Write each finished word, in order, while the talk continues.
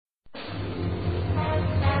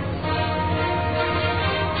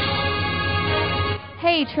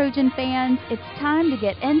Hey, Trojan fans, it's time to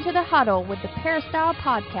get into the huddle with the Peristyle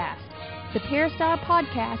Podcast. The Peristyle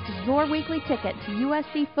Podcast is your weekly ticket to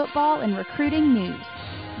USC football and recruiting news.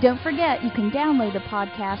 Don't forget you can download the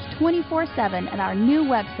podcast 24/7 at our new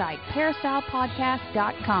website,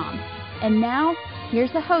 peristylepodcast.com. And now,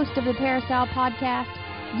 here's the host of the Peristyle Podcast,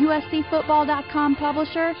 USCfootball.com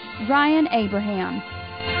publisher, Ryan Abraham.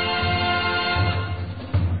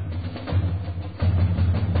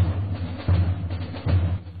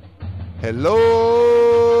 Hello,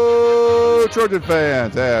 Trojan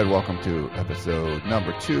fans, and welcome to episode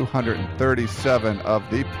number 237 of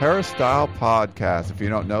the Peristyle Podcast. If you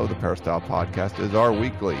don't know, the Peristyle Podcast is our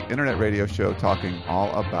weekly internet radio show talking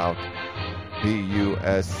all about the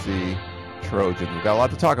USC Trojans. We've got a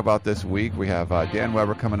lot to talk about this week. We have Dan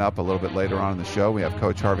Weber coming up a little bit later on in the show. We have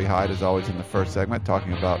Coach Harvey Hyde, as always, in the first segment,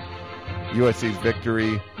 talking about USC's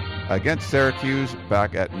victory against Syracuse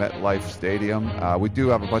back at MetLife Stadium. We do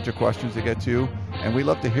have a bunch of questions to get to, and we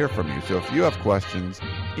love to hear from you. So if you have questions,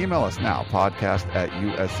 email us now,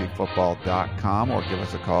 podcast@uscfootball.com, or give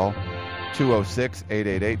us a call,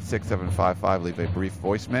 206-888-6755. Leave a brief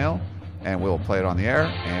voicemail, and we'll play it on the air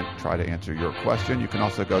and try to answer your question. You can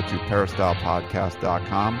also go to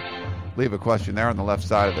peristylepodcast.com. Leave a question there on the left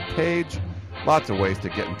side of the page. Lots of ways to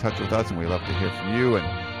get in touch with us, and we love to hear from you and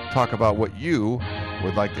talk about what you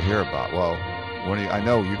would like to hear about. Well, I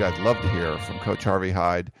know you guys love to hear from Coach Harvey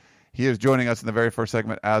Hyde. He is joining us in the very first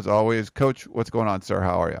segment, as always. Coach, what's going on, sir?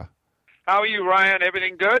 How are you? How are you, Ryan?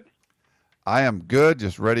 Everything good? I am good,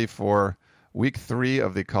 just ready for week 3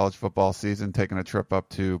 of the college football season, taking a trip up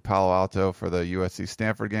to Palo Alto for the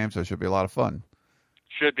USC-Stanford game, so it should be a lot of fun.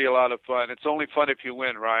 Should be a lot of fun. It's only fun if you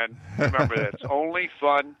win, Ryan. Remember that. It's only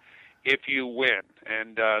fun if you win,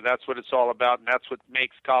 and that's what it's all about, and that's what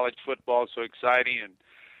makes college football so exciting. And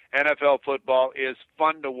NFL football is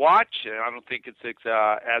fun to watch, and I don't think it's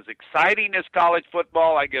as exciting as college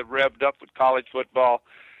football. I get revved up with college football.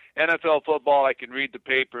 NFL football, I can read the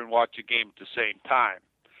paper and watch a game at the same time.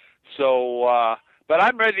 So, but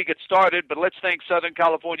I'm ready to get started, but let's thank Southern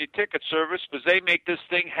California Ticket Service because they make this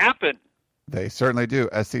thing happen. They certainly do.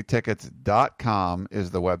 sctickets.com is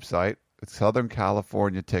the website. It's Southern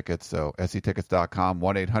California Tickets, so sctickets.com,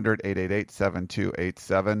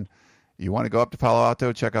 1-800-888-7287. You want to go up to Palo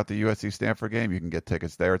Alto, check out the USC-Stanford game, you can get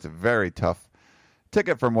tickets there. It's a very tough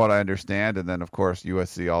ticket from what I understand. And then, of course,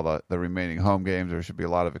 USC, all the remaining home games. There should be a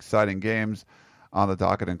lot of exciting games on the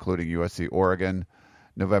docket, including USC-Oregon,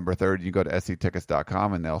 November 3rd. You go to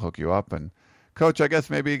sctickets.com, and they'll hook you up. And, Coach, I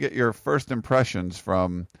guess maybe you get your first impressions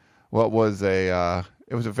from what was it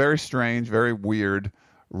was a very strange, very weird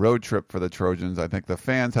road trip for the Trojans. I think the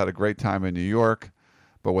fans had a great time in New York,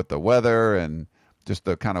 but with the weather and just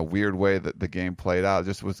the kind of weird way that the game played out,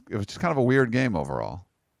 it was just kind of a weird game overall.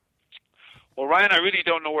 Well, Ryan, I really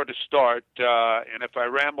don't know where to start, and if I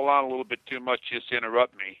ramble on a little bit too much, just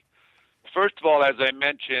interrupt me. First of all, as I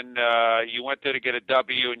mentioned, you went there to get a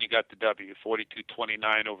W, and you got the W,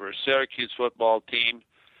 42-29 over a Syracuse football team.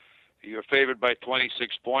 You're favored by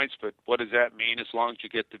 26 points, but what does that mean as long as you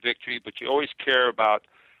get the victory? But you always care about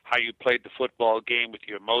how you played the football game with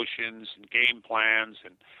your emotions and game plans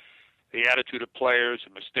and the attitude of players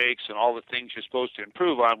and mistakes and all the things you're supposed to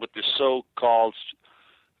improve on with this so-called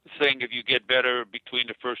thing if you get better between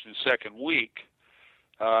the first and second week.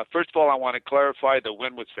 First of all, I want to clarify the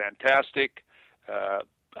win was fantastic.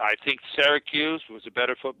 I think Syracuse was a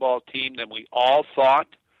better football team than we all thought.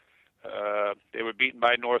 They were beaten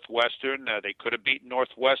by Northwestern. They could have beaten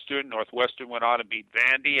Northwestern. Northwestern went on and beat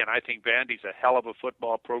Vandy, and I think Vandy's a hell of a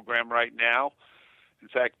football program right now. In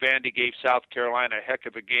fact, Vandy gave South Carolina a heck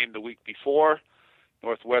of a game the week before.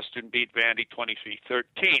 Northwestern beat Vandy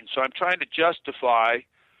 23-13. So I'm trying to justify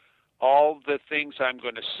all the things I'm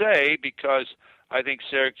going to say because I think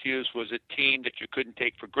Syracuse was a team that you couldn't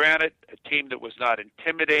take for granted, a team that was not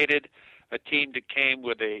intimidated, a team that came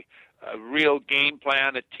with a real game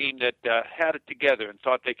plan, a team that had it together and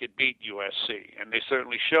thought they could beat USC, and they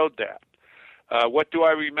certainly showed that. What do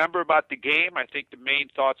I remember about the game? I think the main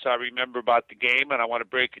thoughts I remember about the game, and I want to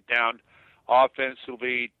break it down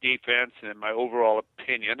offensively, defense, and my overall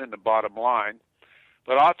opinion and the bottom line.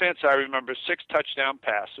 But offense, I remember 6 touchdown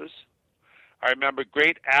passes. I remember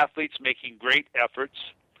great athletes making great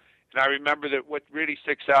efforts. And I remember that what really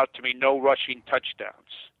sticks out to me, no rushing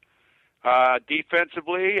touchdowns.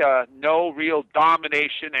 Defensively, no real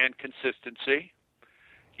domination and consistency.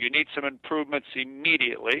 You need some improvements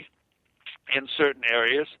immediately in certain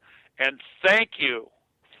areas. And thank you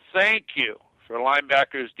for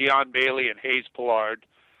linebackers Deion Bailey and Hayes Pollard,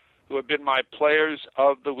 who have been my players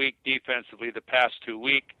of the week defensively the past 2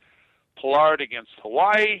 weeks. Pollard against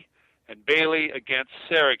Hawaii, and Bailey against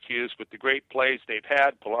Syracuse with the great plays they've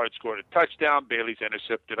had. Pollard scored a touchdown. Bailey's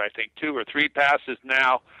intercepted, I think, 2 or 3 passes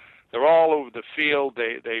now. They're all over the field.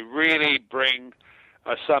 They really bring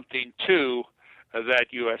something to that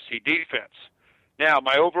USC defense. Now,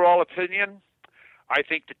 my overall opinion, I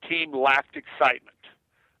think the team lacked excitement.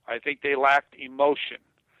 I think they lacked emotion.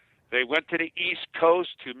 They went to the East Coast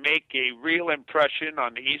to make a real impression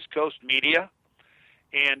on the East Coast media,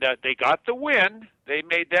 and they got the win. They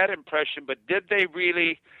made that impression, but did they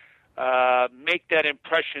really make that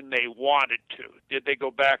impression they wanted to? Did they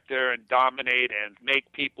go back there and dominate and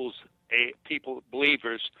make people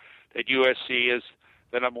believers that USC is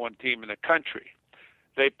the number 1 team in the country?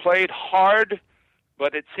 They played hard,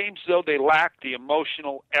 but it seems as though they lacked the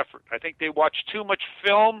emotional effort. I think they watched too much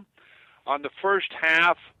film on the first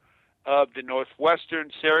half of the Northwestern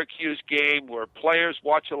Syracuse game, where players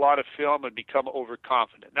watch a lot of film and become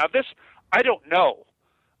overconfident. Now, this, I don't know.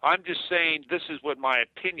 I'm just saying this is what my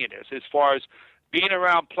opinion is, as far as being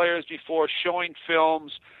around players before, showing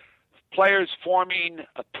films, players forming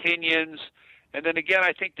opinions. And then again,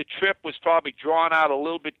 I think the trip was probably drawn out a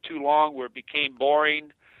little bit too long, where it became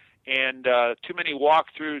boring, and too many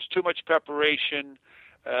walkthroughs, too much preparation,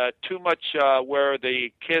 too much where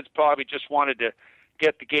the kids probably just wanted to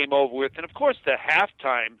get the game over with. And of course, the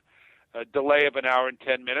halftime delay of an hour and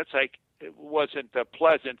 10 minutes, it wasn't a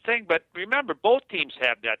pleasant thing. But remember, both teams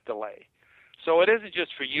have that delay. So it isn't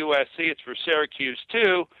just for USC, it's for Syracuse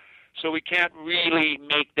too. So we can't really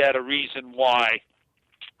make that a reason why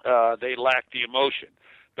they lack the emotion.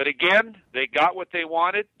 But again, they got what they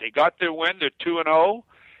wanted. They got their win. They're 2-0.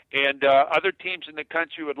 And other teams in the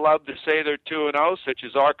country would love to say they're 2-0, such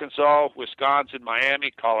as Arkansas, Wisconsin, Miami,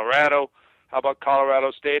 Colorado. How about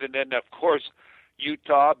Colorado State? And then, of course,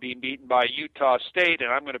 Utah being beaten by Utah State.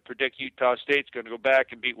 And I'm going to predict Utah State's going to go back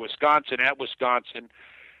and beat Wisconsin at Wisconsin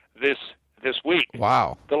this week.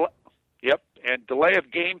 Wow. Yep. And delay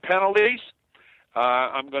of game penalties.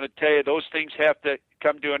 I'm going to tell you, those things have to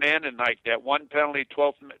come to an end. And like that one penalty,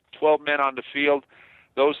 12 men on the field,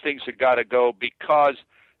 those things have got to go, because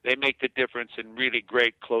they make the difference in really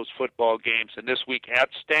great close football games. And this week at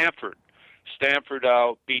Stanford,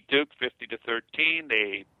 beat Duke 50-13.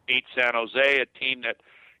 They beat San Jose, a team that,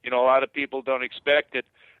 a lot of people don't expect it.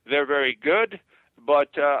 They're very good,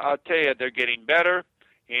 but I'll tell you, they're getting better.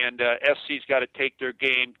 And SC's got to take their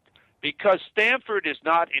game, because Stanford is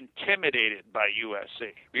not intimidated by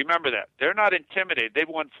USC. Remember that. They're not intimidated. They've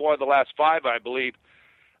won 4 of the last 5, I believe,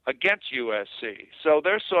 against USC. So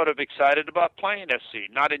they're sort of excited about playing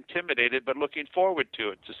SC, not intimidated, but looking forward to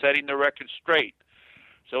it, to setting the record straight.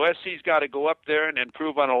 So SC's got to go up there and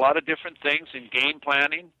improve on a lot of different things in game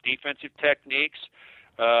planning, defensive techniques,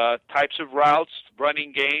 types of routes,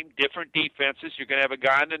 running game, different defenses. You're going to have a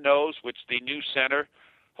guy in the nose, which the new center,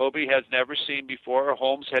 Hobie, has never seen before, or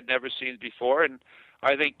Holmes had never seen before. And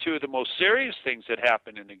I think 2 of the most serious things that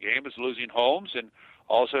happened in the game is losing Holmes and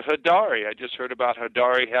also Hadari. I just heard about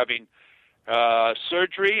Hadari having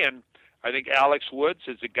surgery, and I think Alex Woods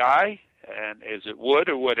is a guy. And is it Wood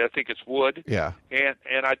or Wood? I think it's Wood. Yeah.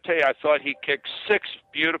 And I tell you, I thought he kicked 6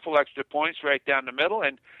 beautiful extra points right down the middle.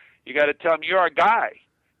 And you got to tell him, you're our guy.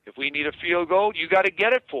 If we need a field goal, you got to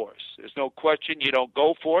get it for us. There's no question. You don't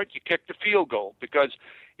go for it. You kick the field goal. Because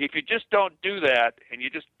if you just don't do that and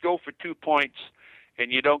you just go for 2 points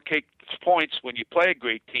and you don't kick points when you play a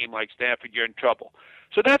great team like Stanford, you're in trouble.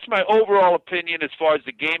 So that's my overall opinion as far as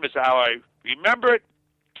the game is how I remember it.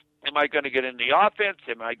 Am I going to get in the offense?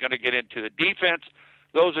 Am I going to get into the defense?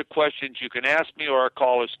 Those are questions you can ask me, or our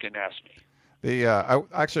callers can ask me. I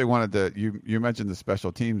actually wanted to, you mentioned the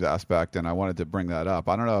special teams aspect, and I wanted to bring that up.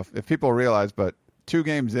 I don't know if people realize, but 2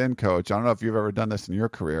 games in, Coach, I don't know if you've ever done this in your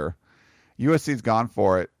career. USC's gone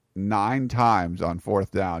for it 9 times on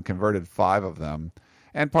 4th down, converted 5 of them.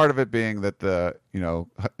 And part of it being that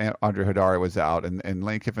Andre Hadari was out, and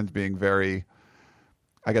Lane Kiffin's being very,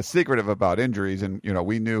 I guess, secretive about injuries. And,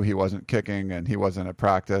 we knew he wasn't kicking and he wasn't at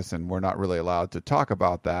practice, and we're not really allowed to talk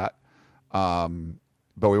about that.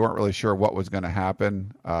 But we weren't really sure what was going to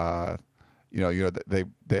happen. They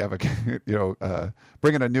have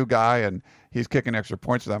bringing a new guy and he's kicking extra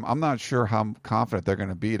points for them. I'm not sure how confident they're going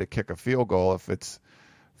to be to kick a field goal if it's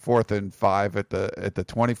 4th and 5 at the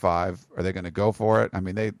 25. Are they going to go for it? I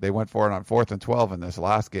mean, they went for it on 4th and 12 in this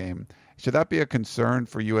last game. Should that be a concern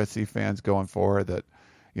for USC fans going forward, that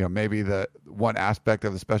maybe the one aspect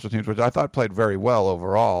of the special teams, which I thought played very well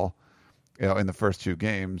overall, in the first 2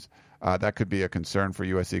 games, that could be a concern for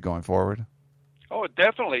USC going forward? Oh,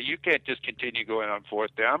 definitely. You can't just continue going on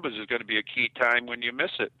 4th down, because there's going to be a key time when you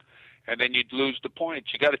miss it, and then you'd lose the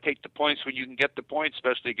points. You got to take the points when you can get the points,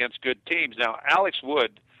 especially against good teams. Now, Alex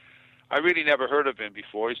Wood, I really never heard of him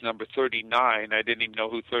before. He's number 39. I didn't even know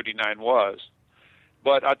who 39 was.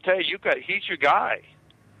 But I'll tell you, he's your guy.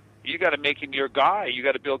 You got to make him your guy. You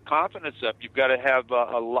got to build confidence up. You've got to have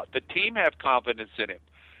the team have confidence in him.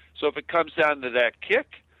 So if it comes down to that kick,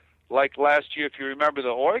 like last year, if you remember, the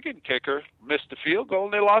Oregon kicker missed the field goal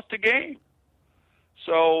and they lost the game.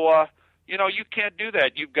 So, you can't do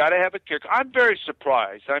that. You've got to have a kicker. I'm very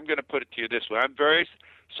surprised. I'm going to put it to you this way. I'm very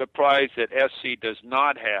surprised that SC does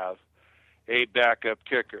not have a backup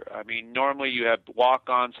kicker. I mean, normally you have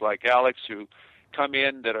walk-ons like Alex who come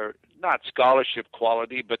in that are not scholarship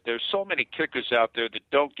quality, but there's so many kickers out there that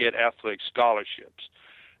don't get athletic scholarships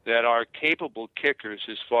that are capable kickers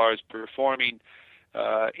as far as performing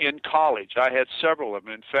in college. I had several of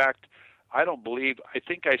them. In fact, I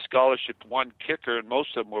think I scholarshiped one kicker, and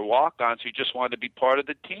most of them were walk-ons who just wanted to be part of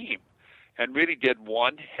the team and really did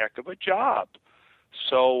one heck of a job.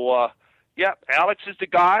 So, Alex is the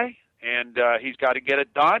guy, and he's got to get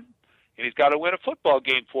it done, and he's got to win a football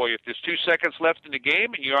game for you. If there's 2 seconds left in the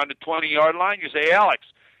game and you're on the 20-yard line, you say, Alex,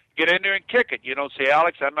 get in there and kick it. You don't say,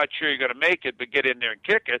 Alex, I'm not sure you're going to make it, but get in there and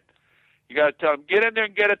kick it. You got to tell him, get in there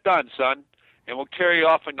and get it done, son, and we'll carry you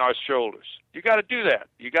off on our shoulders. You got to do that.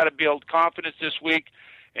 You got to build confidence this week,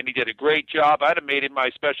 and he did a great job. I'd have made him my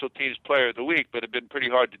special teams player of the week, but it'd been pretty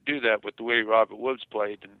hard to do that with the way Robert Woods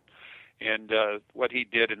played and what he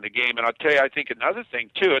did in the game. And I'll tell you, I think another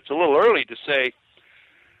thing, too, it's a little early to say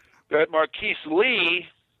that Marquise Lee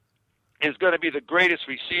is going to be the greatest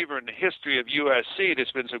receiver in the history of USC.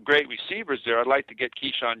 There's been some great receivers there. I'd like to get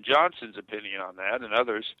Keyshawn Johnson's opinion on that and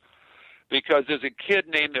others, because there's a kid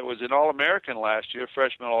named that was an All-American last year,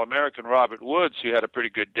 freshman All-American, Robert Woods, who had a pretty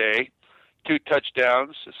good day. 2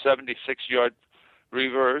 touchdowns, a 76-yard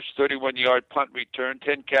reverse, 31-yard punt return,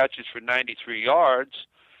 10 catches for 93 yards.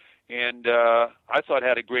 And I thought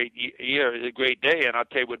had a great year, a great day. And I'll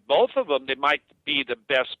tell you, with both of them, they might be the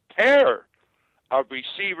best pair of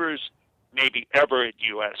receivers maybe ever at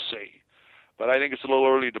USC. But I think it's a little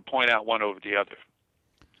early to point out one over the other,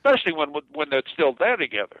 especially when they're still there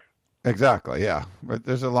together. Exactly, yeah. But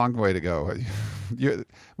there's a long way to go.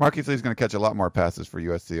 Marquise Lee's going to catch a lot more passes for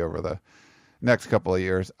USC over the next couple of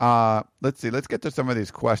years. Let's see. Let's get to some of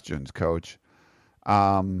these questions, Coach.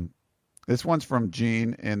 This one's from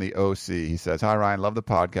Gene in the OC. He says, "Hi, Ryan. Love the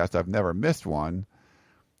podcast. I've never missed one.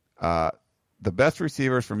 The best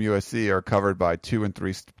receivers from USC are covered by 2- and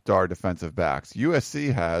 3-star defensive backs.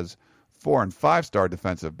 USC has 4- and 5-star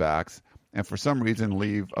defensive backs, and for some reason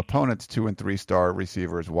leave opponents' 2- and 3-star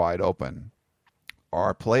receivers wide open.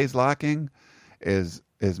 Are plays lacking? Is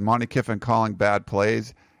Monty Kiffin calling bad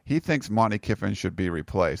plays? He thinks Monty Kiffin should be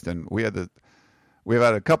replaced." And we've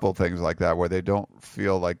had a couple of things like that where they don't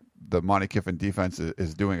feel like the Monty Kiffin defense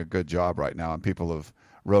is doing a good job right now, and people have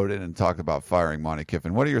wrote in and talked about firing Monty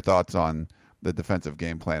Kiffin. What are your thoughts on the defensive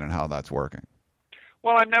game plan and how that's working?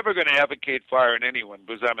 Well, I'm never going to advocate firing anyone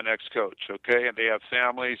because I'm an ex-coach, okay? And they have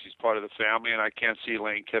families. He's part of the family, and I can't see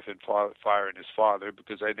Lane Kiffin firing his father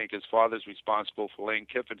because I think his father's responsible for Lane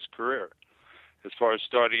Kiffin's career as far as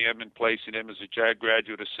starting him and placing him as a JAG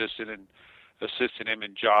graduate assistant and assisting him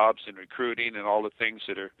in jobs and recruiting and all the things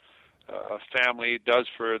that a family does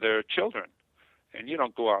for their children. And you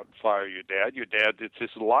don't go out and fire your dad. Your dad, it's his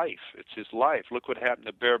life. It's his life. Look what happened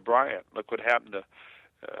to Bear Bryant. Look what happened to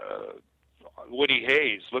Woody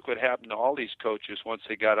Hayes. Look what happened to all these coaches once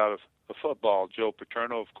they got out of football. Joe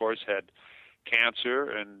Paterno, of course, had cancer,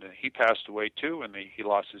 and he passed away too, and he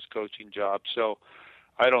lost his coaching job. So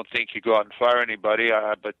I don't think you go out and fire anybody,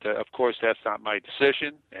 but of course that's not my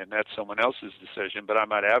decision, and that's someone else's decision, but I'm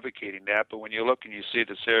not advocating that. But when you look and you see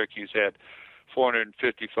that Syracuse had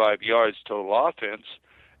 455 yards total offense,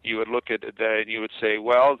 you would look at that and you would say,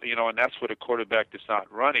 well, and that's what a quarterback that's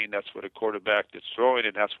not running, that's what a quarterback that's throwing,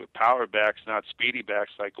 and that's what power backs, not speedy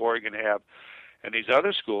backs like Oregon have and these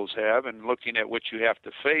other schools have. And looking at what you have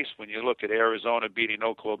to face when you look at Arizona beating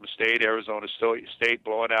Oklahoma State, Arizona State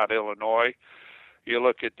blowing out Illinois, you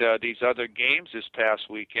look at these other games this past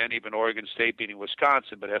weekend, even Oregon State beating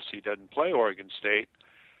Wisconsin, but SC doesn't play Oregon State.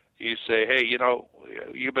 You say, hey,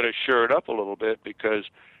 you better shore it up a little bit because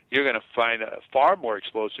you're going to find far more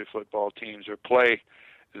explosive football teams or play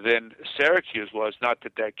than Syracuse was. Not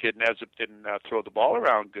that kid Nesbitt didn't throw the ball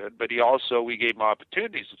around good, but we gave him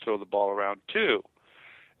opportunities to throw the ball around too.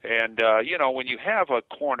 And, when you have a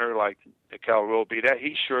corner like Cal Roby,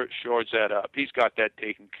 he shores that up. He's got that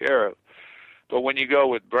taken care of. But when you go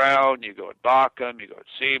with Brown, you go with Bacham, you go with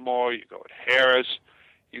Seymour, you go with Harris,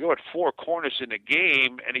 you go with 4 corners in the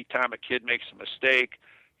game, anytime a kid makes a mistake,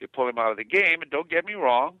 you pull him out of the game. And don't get me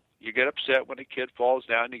wrong, you get upset when a kid falls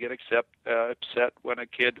down. You get upset when a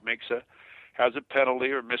kid makes a has a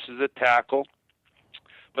penalty or misses a tackle.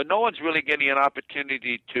 But no one's really getting an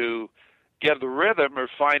opportunity to get the rhythm or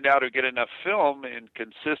find out or get enough film in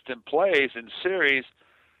consistent plays in series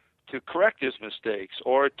to correct his mistakes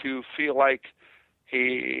or to feel like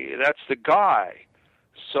that's the guy.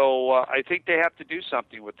 So I think they have to do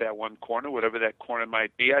something with that one corner, whatever that corner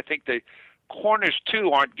might be. I think the corners,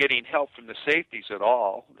 too, aren't getting help from the safeties at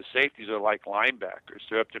all. The safeties are like linebackers.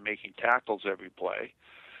 They're up to making tackles every play.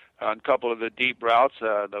 On a couple of the deep routes,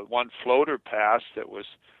 the one floater pass that was,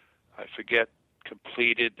 I forget,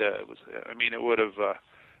 completed, it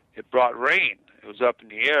brought rain. It was up in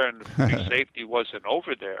the air, and the safety wasn't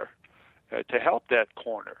over there to help that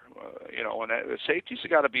corner. And the safeties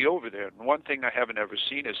have got to be over there. And one thing I haven't ever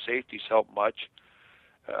seen is safeties help much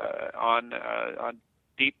on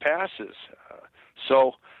deep passes.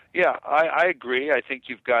 Yeah, I agree. I think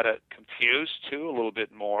you've got to confuse, too, a little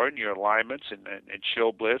bit more in your alignments and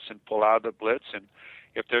show blitz and pull out the blitz. And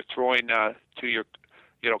if they're throwing to your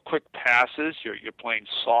quick passes, you're playing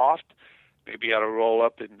soft. Maybe you ought to roll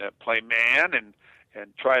up and play man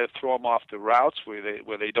and try to throw them off the routes where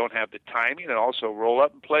they don't have the timing, and also roll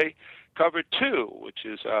up and play cover 2, which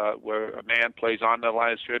is where a man plays on the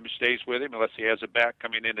line of scrimmage, stays with him unless he has a back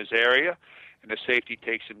coming in his area, and the safety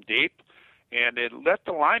takes him deep. And let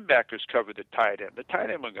the linebackers cover the tight end. The tight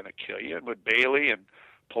end are going to kill you. And with Bailey and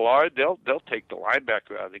Pollard, they'll take the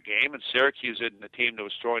linebacker out of the game. And Syracuse isn't the team that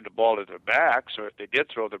was throwing the ball to their backs, or if they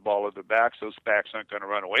did throw the ball to their backs, those backs aren't going to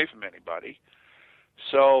run away from anybody.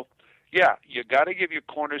 So, yeah, you got to give your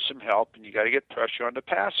corners some help, and you got to get pressure on the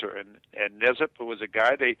passer. And Nesip was a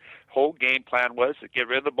guy. The whole game plan was to get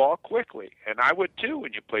rid of the ball quickly, and I would too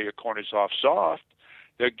when you play your corners off soft.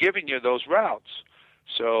 They're giving you those routes.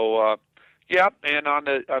 So, yeah, and on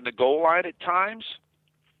the goal line at times,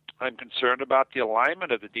 I'm concerned about the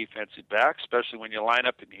alignment of the defensive back, especially when you line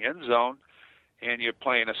up in the end zone and you're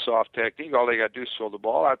playing a soft technique. All they got to do is throw the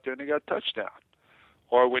ball out there and they got a touchdown.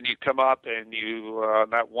 Or when you come up and you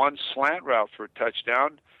that one slant route for a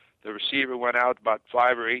touchdown, the receiver went out about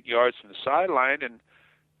 5 or 8 yards from the sideline, and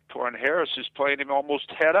Torrin Harris is playing him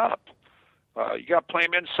almost head up. You got to play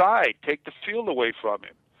him inside, take the field away from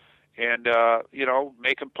him. And,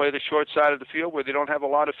 make them play the short side of the field where they don't have a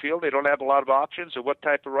lot of field, they don't have a lot of options, or what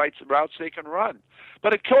type of routes they can run.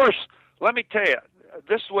 But, of course, let me tell you,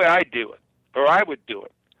 this is the way I do it, or I would do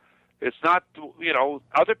it. It's not,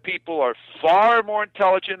 other people are far more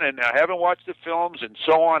intelligent, and I haven't watched the films and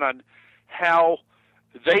so on how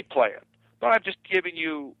they play it. But I'm just giving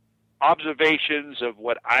you observations of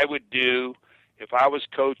what I would do if I was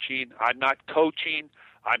coaching. I'm not coaching.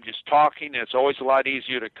 I'm just talking, and it's always a lot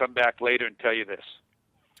easier to come back later and tell you this.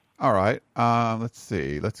 All right. Let's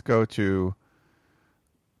see. Let's go to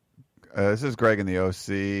this is Greg in the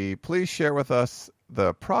OC. Please share with us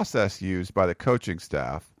the process used by the coaching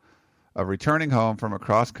staff of returning home from a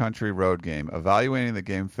cross-country road game, evaluating the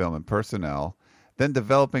game film and personnel, then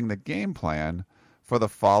developing the game plan for the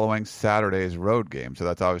following Saturday's road game. So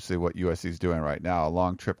that's obviously what USC is doing right now, a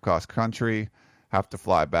long trip cross-country, have to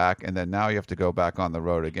fly back, and then now you have to go back on the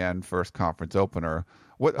road again, first conference opener.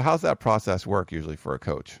 How's that process work usually for a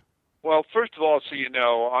coach? Well, first of all, so you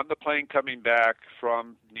know, on the plane coming back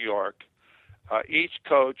from New York, each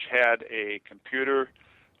coach had a computer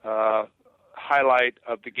highlight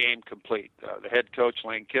of the game complete. The head coach,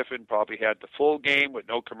 Lane Kiffin, probably had the full game with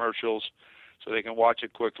no commercials, so they can watch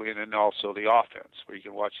it quickly, and then also the offense, where you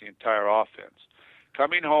can watch the entire offense.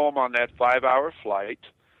 Coming home on that 5-hour flight,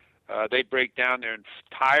 they break down their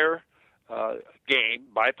entire game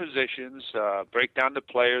by positions, break down the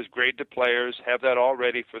players, grade the players, have that all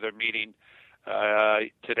ready for their meeting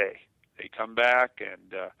today. They come back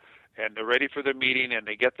and they're ready for their meeting, and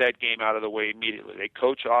they get that game out of the way immediately. They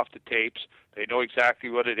coach off the tapes. They know exactly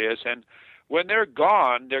what it is. And when they're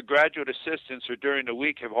gone, their graduate assistants or during the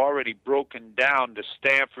week have already broken down the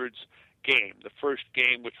Stanford's game, the first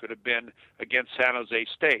game, which would have been against San Jose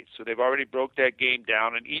State. So they've already broke that game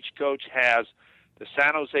down, and each coach has the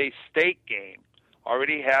San Jose State game,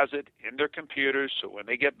 already has it in their computers, so when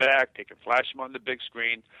they get back, they can flash them on the big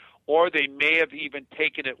screen, or they may have even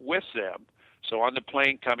taken it with them. So on the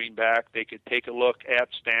plane coming back, they could take a look at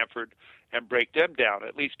Stanford and break them down,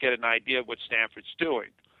 at least get an idea of what Stanford's doing.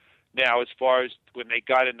 Now, as far as when they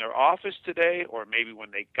got in their office today, or maybe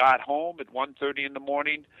when they got home at 1:30 in the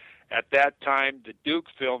morning, at that time, the Duke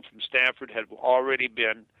film from Stanford had already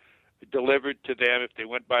been delivered to them if they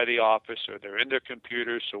went by the office, or they're in their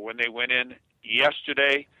computers. So when they went in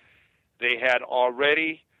yesterday, they had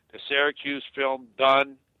already the Syracuse film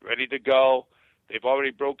done, ready to go. They've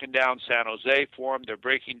already broken down San Jose for them. They're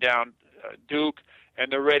breaking down Duke,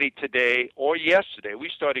 and they're ready today or yesterday. We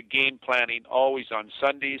started game planning always on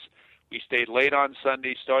Sundays. We stayed late on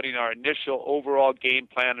Sunday, starting our initial overall game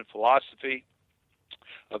plan and philosophy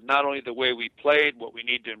of not only the way we played, what we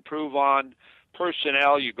need to improve on,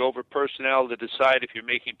 personnel. You go over personnel to decide if you're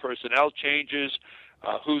making personnel changes,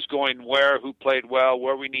 who's going where, who played well,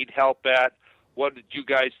 where we need help at, what did you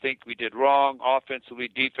guys think we did wrong, offensively,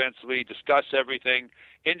 defensively, discuss everything,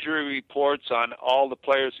 injury reports on all the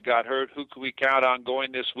players who got hurt, who can we count on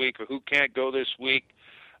going this week or who can't go this week,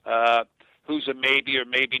 who's a maybe or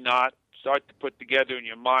maybe not. Start to put together in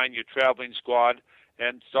your mind your traveling squad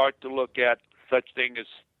and start to look at such thing as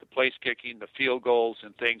the place kicking, the field goals,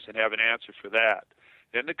 and things, and have an answer for that.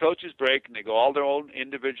 Then the coaches break, and they go all their own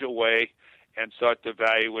individual way and start to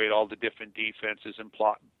evaluate all the different defenses and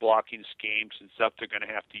blocking schemes and stuff they're going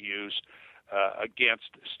to have to use against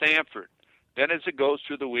Stanford. Then as it goes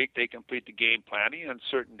through the week, they complete the game planning. On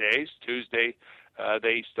certain days, Tuesday,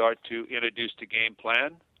 they start to introduce the game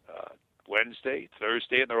plan, Wednesday,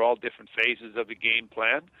 Thursday, and they're all different phases of the game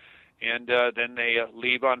plan. And then they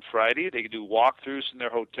leave on Friday. They do walkthroughs in their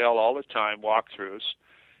hotel all the time, walkthroughs.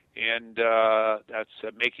 And that's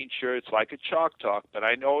making sure it's like a chalk talk. But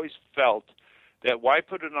I always felt that why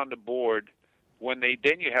put it on the board when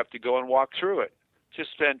then you have to go and walk through it. Just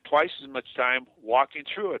spend twice as much time walking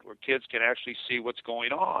through it where kids can actually see what's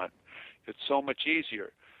going on. It's so much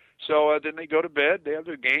easier. So then they go to bed. They have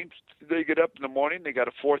their games. They get up in the morning. They got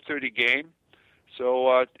a 4:30 game.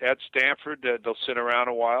 So at Stanford, they'll sit around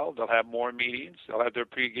a while. They'll have more meetings. They'll have their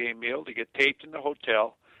pregame meal. They get taped in the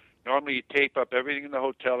hotel. Normally you tape up everything in the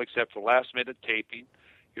hotel except for last-minute taping.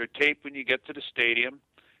 You're taped when you get to the stadium,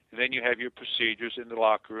 and then you have your procedures in the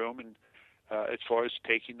locker room and as far as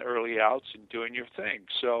taking the early outs and doing your thing.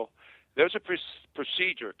 So there's a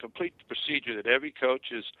procedure, a complete procedure that every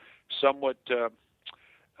coach is somewhat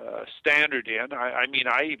standard in. I mean,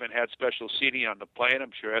 I even had special seating on the plane.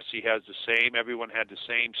 I'm sure SC has the same. Everyone had the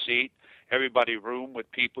same seat. Everybody room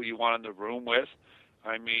with people you want in the room with.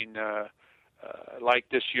 I mean, like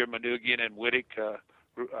this year, Manoogian and Wittig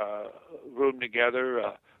roomed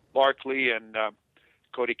together. Barkley and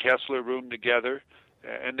Cody Kessler roomed together,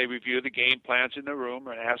 and they review the game plans in the room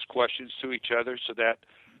and ask questions to each other so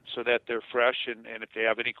that they're fresh. And if they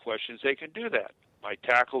have any questions, they can do that. My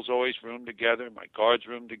tackles always room together. My guards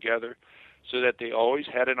room together, so that they always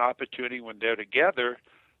had an opportunity when they're together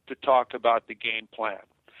to talk about the game plan.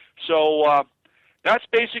 So that's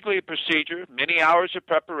basically a procedure. Many hours of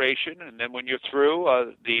preparation, and then when you're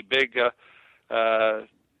through, the big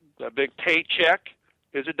paycheck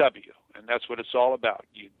is a W, and that's what it's all about.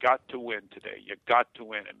 You got to win today. You got to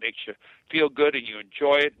win. It makes you feel good, and you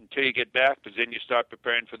enjoy it until you get back, because then you start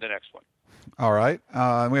preparing for the next one. All right.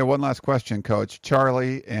 We have one last question, Coach.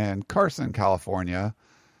 Charlie in Carson, California.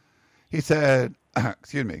 He said,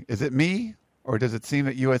 excuse me, is it me, or does it seem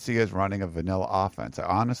that USC is running a vanilla offense? I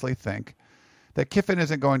honestly think that Kiffin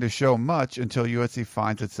isn't going to show much until USC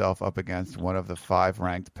finds itself up against one of the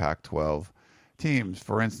 5-ranked Pac-12 teams.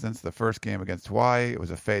 For instance, the first game against Hawaii, it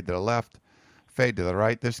was a fade to the left, fade to the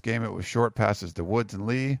right. This game, it was short passes to Woods and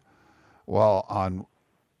Lee, while on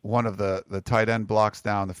one of the tight end blocks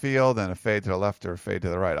down the field and a fade to the left or a fade to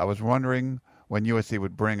the right. I was wondering when USC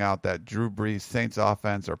would bring out that Drew Brees Saints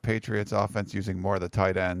offense or Patriots offense using more of the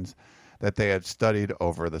tight ends that they had studied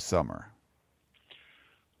over the summer.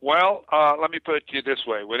 Well, let me put it to you this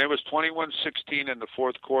way. When it was 21-16 in the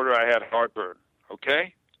fourth quarter, I had heartburn,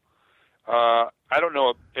 okay? I don't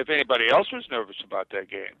know if anybody else was nervous about that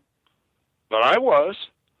game, but I was,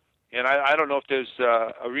 and I don't know if there's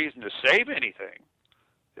a reason to save anything.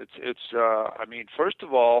 I mean, first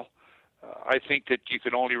of all, I think that you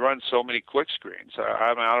can only run so many quick screens.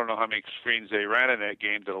 I don't know how many screens they ran in that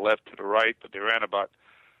game to the left, to the right, but they ran about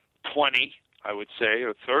 20, I would say,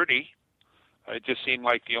 or 30. It just seemed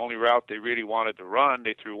like the only route they really wanted to run.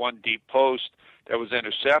 They threw one deep post that was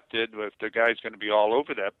intercepted. If the guy's going to be all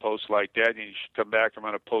over that post like that, and you should come back and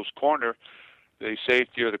run a post corner, the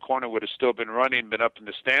safety or the corner would have still been running, been up in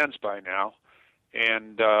the stands by now,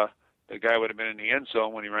 and the guy would have been in the end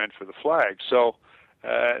zone when he ran for the flag. So,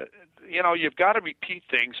 you've got to repeat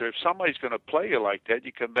things, or if somebody's going to play you like that,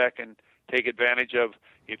 you come back and take advantage of,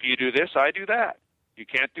 if you do this, I do that. You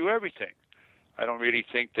can't do everything. I don't really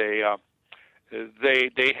think they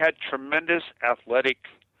had tremendous athletic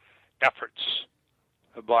efforts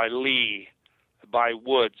by Lee, by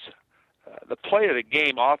Woods. The play of the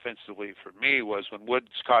game offensively for me was when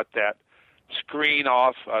Woods caught that screen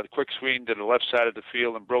off, the quick screen to the left side of the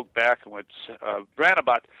field and broke back and ran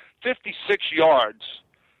about 56 yards.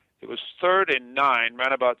 It was 3rd and 9,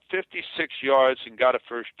 ran about 56 yards and got a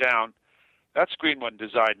first down. That screen wasn't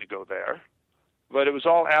designed to go there. but it was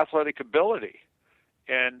all athletic ability.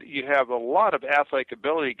 And you have a lot of athletic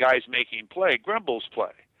ability guys making play. Grimble's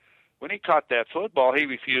play. When he caught that football, he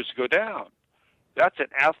refused to go down. That's an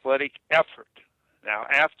athletic effort. Now,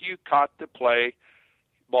 after you caught the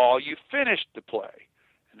ball, you finished the play.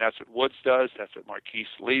 And that's what Woods does. That's what Marquise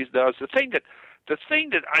Lee does. The thing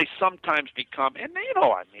that I sometimes become, and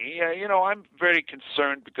I'm very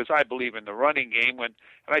concerned because I believe in the running game. And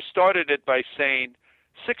I started it by saying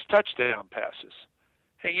 6 touchdown passes.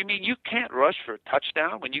 Hey, you mean you can't rush for a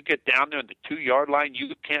touchdown? When you get down there on the 2-yard line,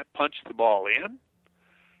 you can't punch the ball in?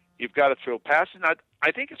 You've got to throw passes. Now,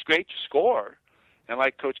 I think it's great to score. And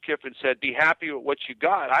like Coach Kiffin said, be happy with what you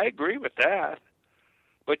got. I agree with that.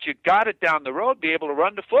 But you got it down the road, be able to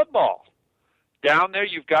run the football. Down there,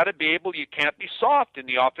 you've got to be able, you can't be soft in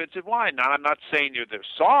the offensive line. Now, I'm not saying they're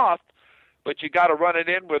soft, but you got to run it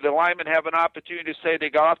in where the linemen have an opportunity to say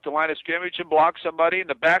they got off the line of scrimmage and block somebody and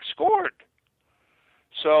the back scored.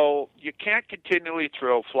 So you can't continually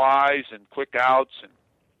throw flies and quick outs and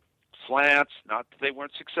slants, not that they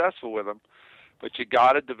weren't successful with them, but you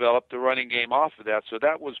got to develop the running game off of that. So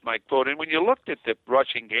that was my quote. And when you looked at the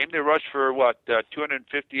rushing game, they rushed for,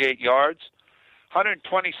 258 yards.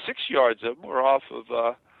 126 yards of them were off of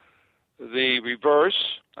the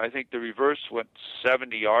reverse. I think the reverse went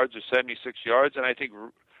 70 yards or 76 yards, and I think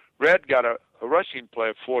Red got a rushing play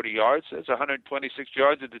of 40 yards. That's 126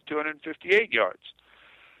 yards into 258 yards.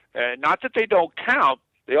 Not that they don't count.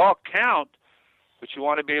 They all count, but you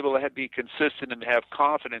want to be able to be consistent and have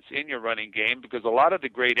confidence in your running game, because a lot of the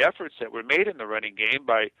great efforts that were made in the running game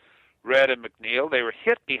by Red and McNeil, they were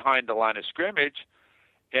hit behind the line of scrimmage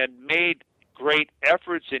and made great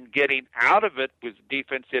efforts in getting out of it because the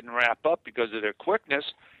defense didn't wrap up because of their quickness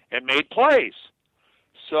and made plays.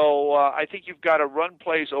 So I think you've got to run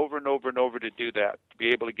plays over and over and over to do that, to be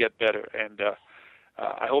able to get better. And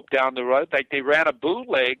I hope down the road, like they ran a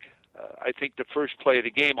bootleg, I think the first play of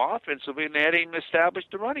the game offensively, and they hadn't even established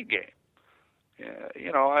the running game.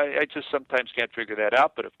 I just sometimes can't figure that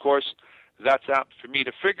out. But, of course, that's not for me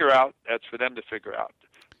to figure out. That's for them to figure out.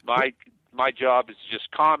 My job is to just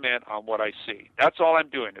comment on what I see. That's all I'm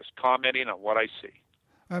doing, is commenting on what I see.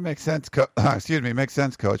 That makes sense. Makes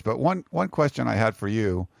sense, Coach. But one question I had for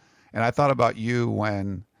you, and I thought about you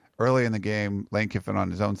when early in the game, Lane Kiffin on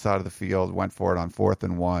his own side of the field went for it on 4th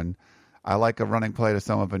and 1. I like a running play to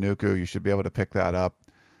Soma Vanuku. You should be able to pick that up.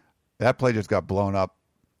 That play just got blown up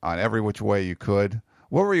on every which way you could.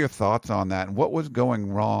 What were your thoughts on that, and what was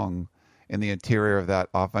going wrong in the interior of that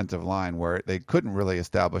offensive line where they couldn't really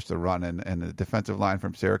establish the run, and the defensive line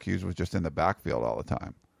from Syracuse was just in the backfield all the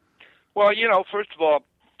time? Well, first of all,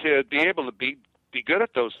 to be able to be good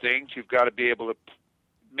at those things, you've got to be able to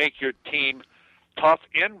make your team tough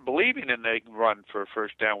in believing in they can run for a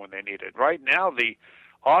first down when they need it. Right now, the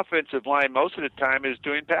offensive line most of the time is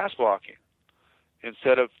doing pass blocking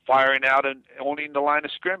instead of firing out and owning the line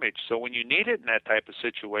of scrimmage. So when you need it in that type of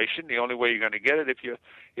situation, the only way you're going to get it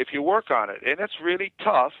if you work on it. And it's really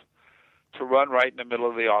tough to run right in the middle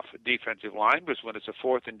of the defensive line, because when it's a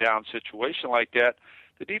 4th and down situation like that,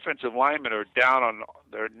 the defensive linemen are down on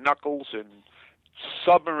their knuckles and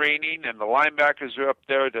submarining, and the linebackers are up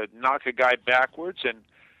there to knock a guy backwards, and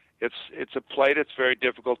it's a play that's very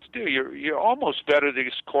difficult to do. You're almost better to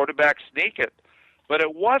just quarterback sneak it. But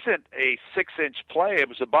it wasn't a 6-inch play. It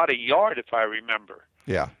was about a yard, if I remember.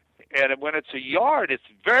 Yeah. And when it's a yard, it's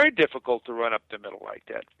very difficult to run up the middle like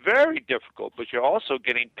that. Very difficult. But you're also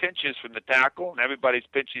getting pinches from the tackle, and everybody's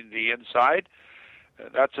pinching to the inside.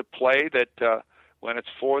 That's a play that when it's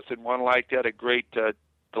 4th and 1 like that, a great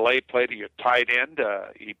delay play to your tight end.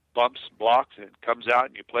 He bumps, blocks, and comes out,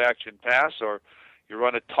 and you play action pass, or you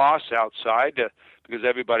run a toss outside because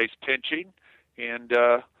everybody's pinching, and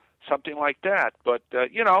something like that. But,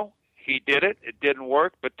 he did it. It didn't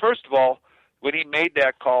work. But first of all, when he made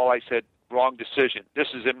that call, I said, wrong decision. This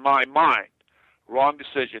is in my mind. Wrong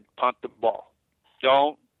decision. Punt the ball.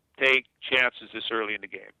 Don't take chances this early in the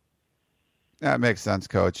game. That makes sense,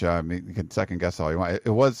 Coach. I mean, you can second guess all you want.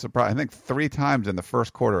 It was surprising. I think 3 times in the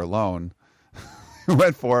first quarter alone, he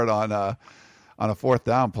went for it on a 4th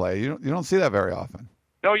down play. You don't see that very often.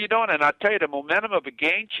 No, you don't. And I'll tell you, the momentum of a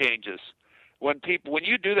game changes when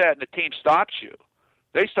you do that and the team stops you.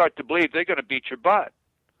 They start to believe they're going to beat your butt,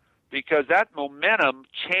 because that momentum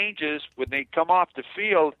changes when they come off the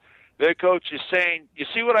field. Their coach is saying, "You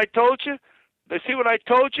see what I told you? They see what I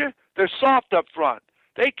told you? They're soft up front.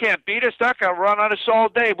 They can't beat us. They're not going to run on us all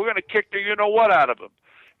day. We're going to kick the you-know-what out of them."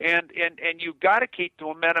 And you've got to keep the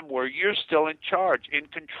momentum where you're still in charge, in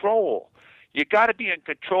control. You got to be in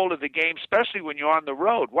control of the game, especially when you're on the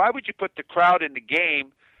road. Why would you put the crowd in the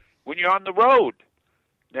game when you're on the road?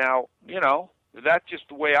 Now, That's just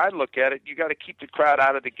the way I look at it. You got to keep the crowd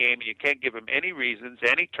out of the game, and you can't give them any reasons,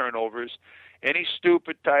 any turnovers, any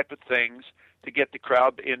stupid type of things to get the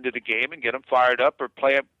crowd into the game and get them fired up, or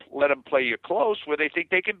let them play you close where they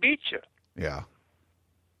think they can beat you. Yeah.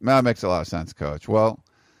 That makes a lot of sense, Coach. Well,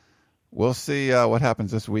 we'll see what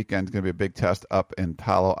happens this weekend. It's going to be a big test up in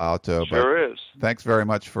Palo Alto. Sure is. Thanks very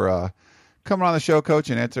much for coming on the show, Coach,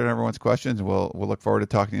 and answering everyone's questions. We'll look forward to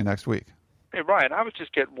talking to you next week. Hey, Ryan, I was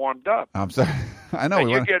just getting warmed up. I'm sorry. I know. And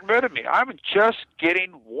you're getting rid of me. I'm just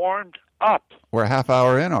getting warmed up. We're a half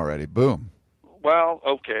hour in already. Boom. Well,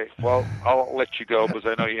 okay. Well, I'll let you go because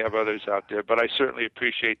I know you have others out there. But I certainly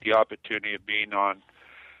appreciate the opportunity of being on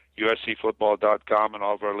USCFootball.com and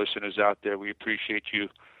all of our listeners out there. We appreciate you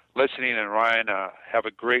listening. And, Ryan, have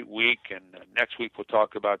a great week. And next week we'll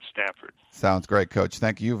talk about Stanford. Sounds great, Coach.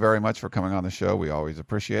 Thank you very much for coming on the show. We always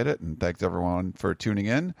appreciate it. And thanks, everyone, for tuning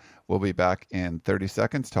in. We'll be back in 30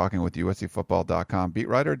 seconds talking with USCFootball.com beat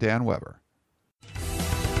writer Dan Weber.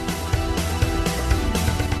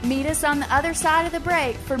 Meet us on the other side of the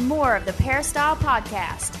break for more of the Peristyle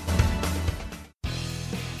Podcast.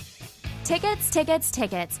 Tickets, tickets,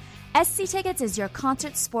 tickets. SC Tickets is your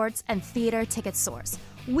concert, sports, and theater ticket source.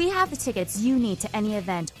 We have the tickets you need to any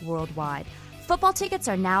event worldwide. Football tickets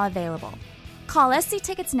are now available. Call SC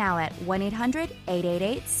Tickets now at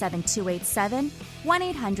 1-800-888-7287,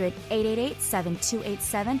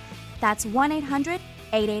 1-800-888-7287. That's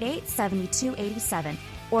 1-800-888-7287.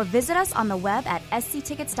 Or visit us on the web at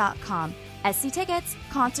sctickets.com. SC Tickets,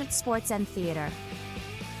 concert, sports, and theater.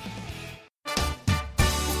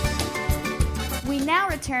 We now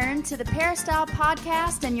return to the Peristyle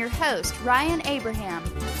Podcast and your host, Ryan Abraham.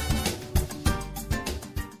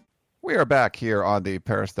 We are back here on the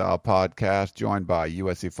Peristyle Podcast, joined by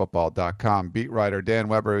USCFootball.com beat writer Dan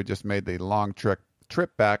Weber, who just made the long trip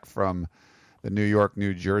back from the New York,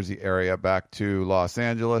 New Jersey area back to Los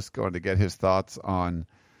Angeles, going to get his thoughts on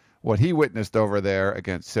what he witnessed over there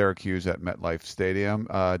against Syracuse at MetLife Stadium.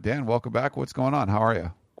 Dan, welcome back. What's going on? How are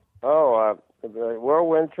you? The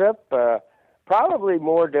whirlwind trip, probably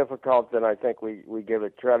more difficult than I think we give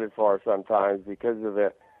it credit for sometimes because of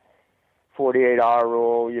the 48-hour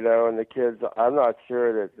rule, and the kids. I'm not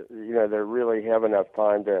sure that, they really have enough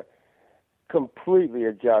time to completely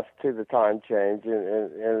adjust to the time change,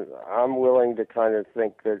 and I'm willing to kind of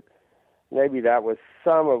think that maybe that was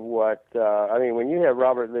some of what, when you have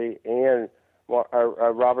Robert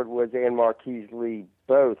Woods and Marquise Lee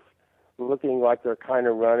both looking like they're kind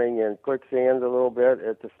of running in quicksand a little bit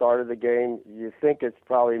at the start of the game, you think it's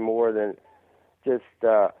probably more than just,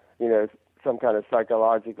 some kind of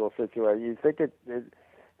psychological situation. You think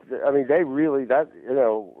they really, I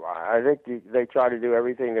think they try to do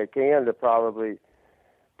everything they can to probably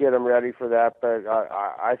get them ready for that, but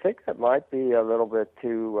I think that might be a little bit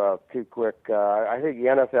too quick. I think the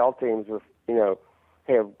NFL teams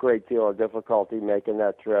have a great deal of difficulty making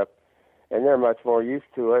that trip, and they're much more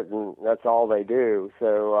used to it, and that's all they do.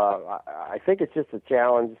 So I think it's just a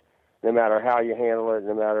challenge, no matter how you handle it,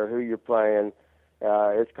 no matter who you're playing.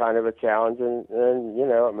 It's kind of a challenge, and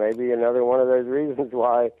it may be another one of those reasons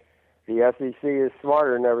why the SEC is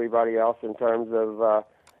smarter than everybody else in terms of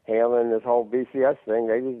handling this whole BCS thing.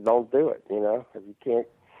 They just don't do it.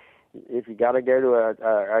 If you got to go to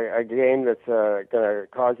a game that's going to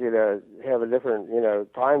cause you to have a different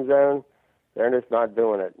time zone, they're just not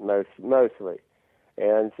doing it mostly.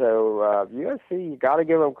 And so USC, you got to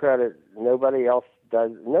give them credit. Nobody else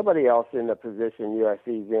in the position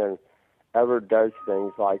USC's in ever does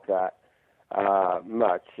things like that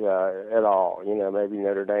much at all. Maybe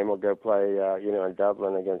Notre Dame will go play in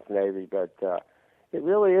Dublin against Navy, but it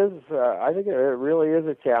really is. I think it really is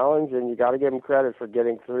a challenge, and you got to give them credit for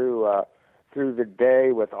getting through the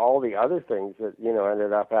day with all the other things that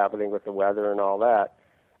ended up happening with the weather and all that.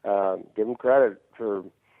 Give them credit for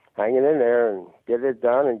hanging in there and getting it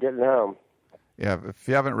done and getting home. Yeah, if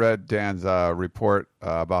you haven't read Dan's report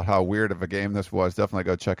about how weird of a game this was, definitely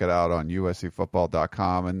go check it out on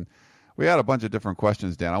USCFootball.com. And we had a bunch of different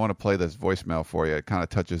questions, Dan. I want to play this voicemail for you. It kind of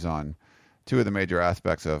touches on two of the major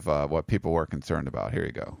aspects of what people were concerned about. Here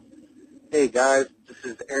you go. Hey, guys. This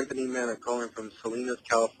is Anthony Mena calling from Salinas,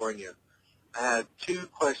 California. I had two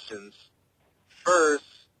questions. First,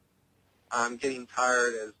 I'm getting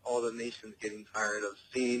tired, as all the nation's getting tired, of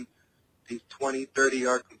seeing these 20,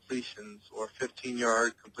 30-yard completions or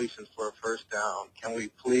 15-yard completions for a first down. Can we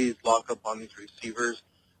please lock up on these receivers,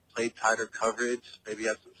 play tighter coverage, maybe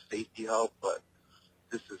have some safety help? But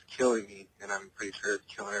this is killing me, and I'm pretty sure it's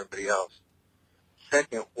killing everybody else.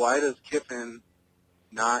 Second, why does Kiffin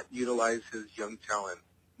not utilize his young talent?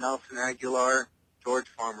 Nelson Aguilar, George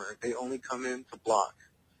Farmer, they only come in to block.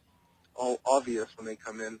 all obvious when they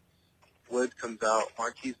come in. Woods comes out,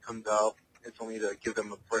 Marquise comes out. It's only to give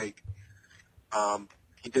them a break.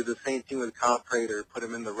 He did the same thing with Kyle Prater, put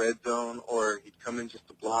him in the red zone, or he'd come in just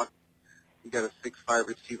to block. You got a 6'5"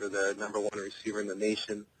 receiver there, number 1 receiver in the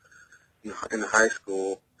nation in high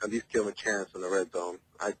school. At least give him a chance in the red zone.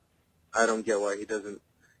 I don't get why he doesn't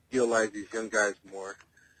utilize these young guys more.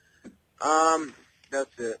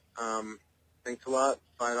 That's it. Thanks a lot.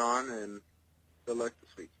 Fight on, and good luck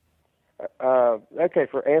this week. Okay,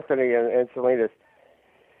 for Anthony and Salinas,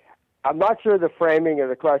 I'm not sure the framing of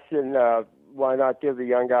the question, why not give the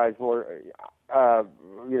young guys more,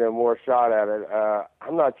 more shot at it.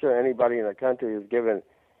 I'm not sure anybody in the country has given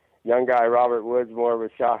young guy Robert Woods more of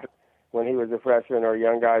a shot when he was a freshman, or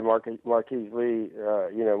young guy Marquise Lee,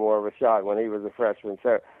 more of a shot when he was a freshman.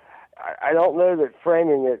 So I don't know that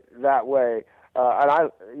framing it that way. And I,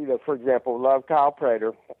 for example, love Kyle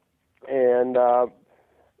Prater, and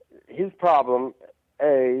his problem,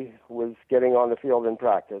 was getting on the field in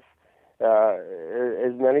practice.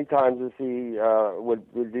 As many times as he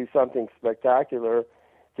would do something spectacular,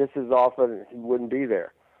 just as often he wouldn't be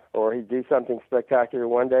there. Or he'd do something spectacular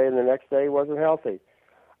one day and the next day he wasn't healthy.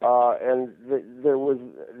 And there was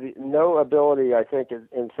no ability, I think,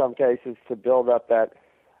 in some cases, to build up that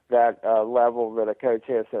level that a coach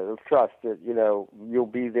has of trust that, you'll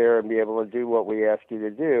be there and be able to do what we ask you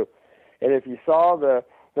to do. And if you saw the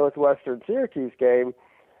Northwestern Syracuse game,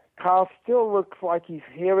 Kyle still looks like he's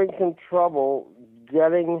having some trouble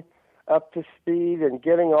getting up to speed and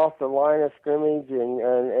getting off the line of scrimmage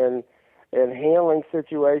and handling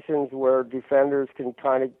situations where defenders can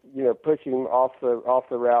kind of, push him off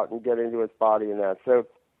the route and get into his body and that. So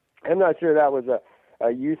I'm not sure that was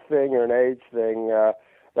a youth thing or an age thing.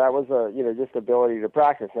 That was just ability to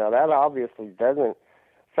practice. Now that obviously doesn't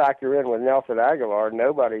factor in with Nelson Aguilar.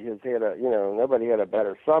 Nobody had a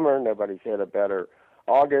better summer. Nobody's had a better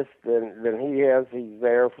August than he has. He's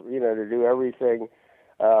there, to do everything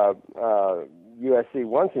USC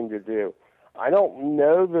wants him to do. I don't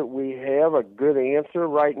know that we have a good answer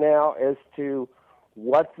right now as to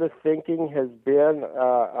what the thinking has been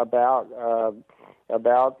about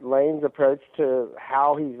Lane's approach to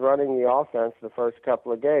how he's running the offense the first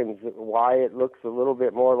couple of games, why it looks a little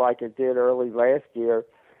bit more like it did early last year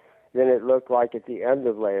than it looked like at the end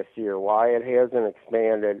of last year, why it hasn't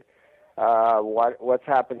expanded, what's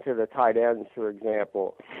happened to the tight ends, for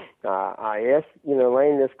example. I asked,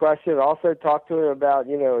 Lane this question, also talked to him about,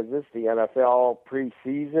 is this the NFL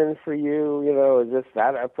preseason for you? Is this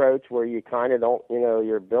that approach where you kind of don't,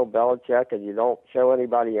 you're Bill Belichick and you don't show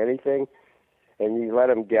anybody anything and you let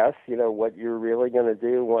them guess, what you're really going to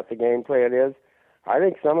do and what the game plan is? I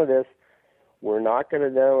think some of this we're not going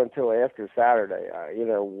to know until after Saturday.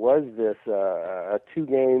 Was this a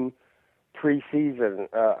two-game preseason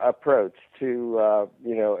approach to,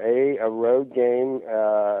 A, road game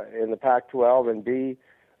in the Pac-12, and B,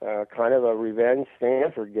 kind of a revenge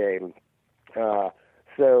Stanford game?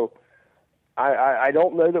 So I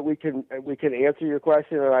don't know that we can answer your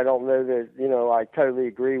question, and I don't know that, I totally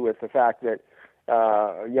agree with the fact that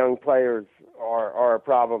young players are a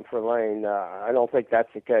problem for Lane. I don't think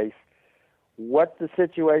that's the case. What the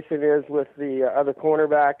situation is with the other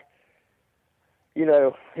cornerback,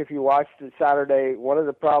 if you watched it Saturday, one of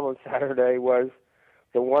the problems Saturday was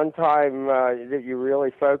the one time that you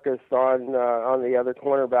really focused on the other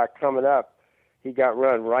cornerback coming up, he got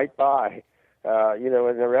run right by, in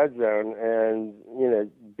the red zone and,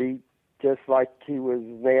 beat just like he was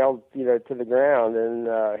nailed, to the ground and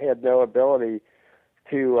had no ability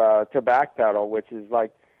to backpedal, which is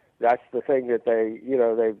like, that's the thing that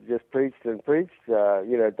they've just preached and preached,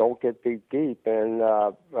 don't get beat deep. And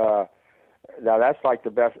now that's like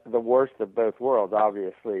the worst of both worlds,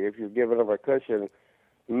 obviously. If you're giving them a cushion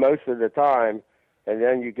most of the time and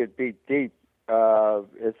then you get beat deep,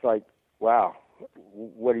 it's like, wow,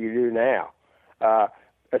 what do you do now?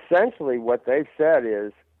 Essentially what they've said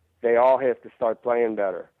is they all have to start playing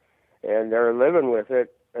better. And they're living with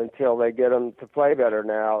it until they get him to play better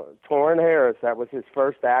now. Torrin Harris, that was his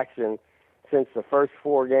first action since the first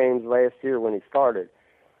 4 games last year when he started.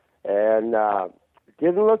 And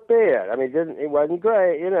didn't look bad. I mean, it wasn't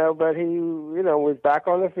great, but he, was back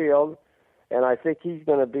on the field. And I think he's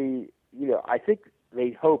going to be, I think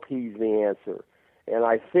they hope he's the answer. And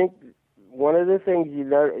I think one of the things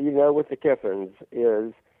with the Kiffins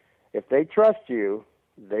is if they trust you,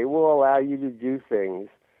 they will allow you to do things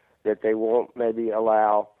that they won't maybe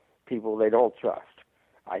allow people they don't trust.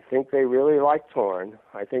 I think they really like Torrin.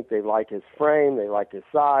 I think they like his frame. They like his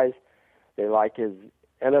size. They like his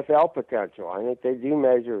NFL potential. I think they do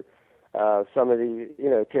measure some of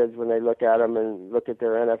the, kids, when they look at them and look at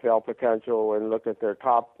their NFL potential and look at their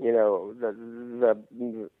top, the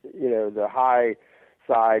high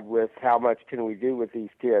side with how much can we do with these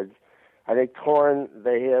kids. I think Torn,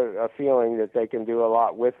 they have a feeling that they can do a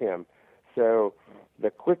lot with him. So the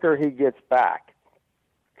quicker he gets back,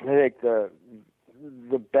 I think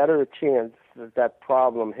the better chance that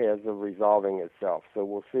problem has of resolving itself. So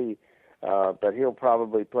we'll see. But he'll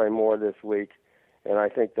probably play more this week, and I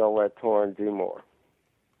think they'll let Torn do more.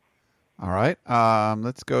 All right.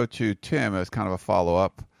 Let's go to Tim as kind of a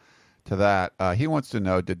follow-up to that. He wants to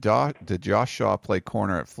know, did Josh Shaw play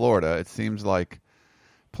corner at Florida? It seems like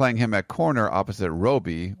playing him at corner opposite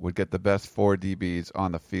Roby would get the best 4 DBs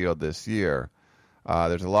on the field this year.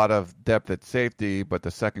 There's a lot of depth at safety, but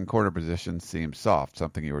the second corner position seems soft,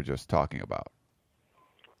 something you were just talking about.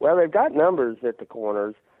 Well, they've got numbers at the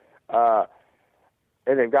corners, and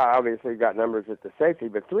they've obviously got numbers at the safety,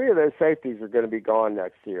 but 3 of those safeties are going to be gone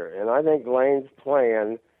next year. And I think Lane's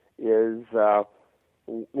plan is, not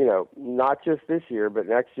just this year, but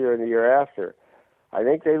next year and the year after. I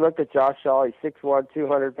think they look at Josh Shaw. He's 6'1",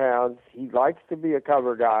 200 pounds. He likes to be a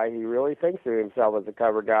cover guy. He really thinks of himself as a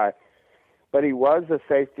cover guy. But he was a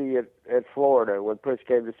safety at Florida when push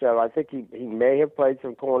came to shove. I think he may have played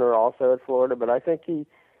some corner also at Florida, but I think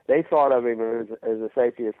they thought of him as a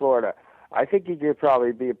safety at Florida. I think he could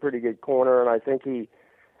probably be a pretty good corner, and I think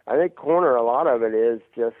corner, a lot of it is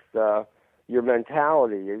just your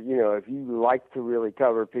mentality. If you like to really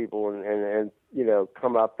cover people and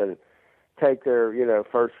come up and take their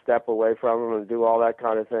first step away from them and do all that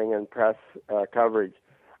kind of thing and press coverage,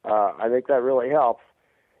 I think that really helps.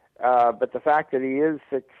 But the fact that he is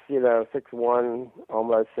 6'1",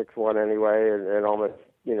 almost 6'1" anyway, and almost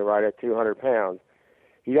right at 200 pounds,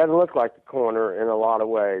 he doesn't look like a corner in a lot of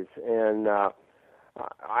ways. And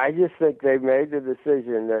I just think they've made the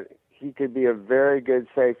decision that he could be a very good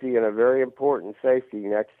safety and a very important safety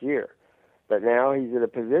next year. But now he's in a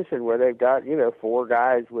position where they've got 4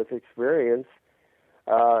 guys with experience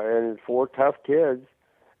and 4 tough kids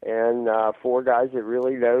and 4 guys that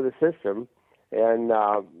really know the system, and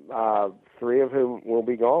 3 of whom will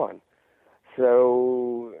be gone.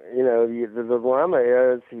 So, the dilemma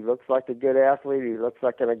is he looks like a good athlete. He looks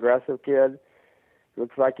like an aggressive kid.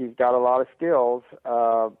 Looks like he's got a lot of skills.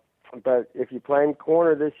 But if you play him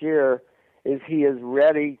corner this year, is he is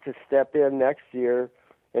ready to step in next year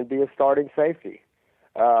and be a starting safety?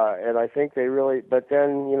 And I think they really, but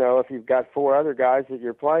then, if you've got 4 other guys that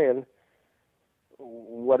you're playing,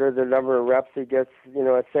 what are the number of reps he gets,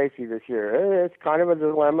 at safety this year? It's kind of a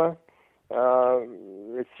dilemma.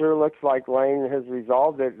 It sure looks like Lane has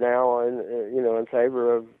resolved it now in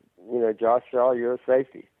favor of, Josh Shaw, you're a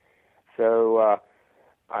safety. So,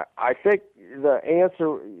 I think the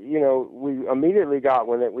answer, we immediately got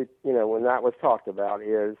when that was talked about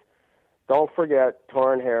is, don't forget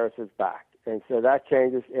Torrin Harris is back. And so that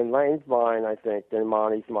changes in Lane's mind, I think, in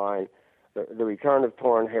Monty's mind. The return of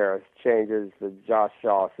Torrin Harris changes the Josh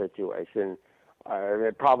Shaw situation.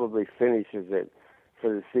 It probably finishes it for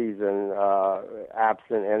the season,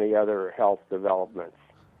 absent any other health developments.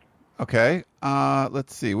 Okay,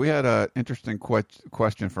 let's see. We had an interesting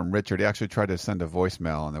question from Richard. He actually tried to send a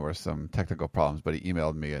voicemail, and there were some technical problems, but he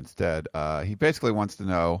emailed me instead. He basically wants to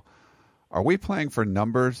know, are we playing for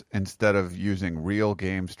numbers instead of using real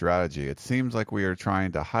game strategy? It seems like we are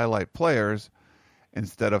trying to highlight players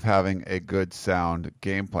instead of having a good, sound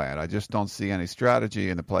game plan. I just don't see any strategy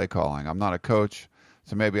in the play calling. I'm not a coach,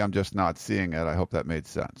 so maybe I'm just not seeing it. I hope that made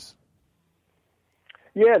sense.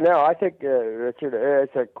 Yeah, no, I think, Richard,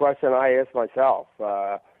 it's a question I ask myself.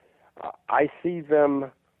 I see them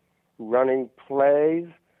running plays.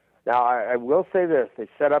 Now, I will say this. They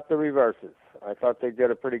set up the reverses. I thought they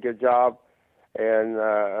did a pretty good job, and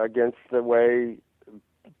against the way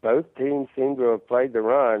both teams seem to have played the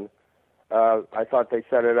run, I thought they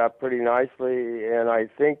set it up pretty nicely, and I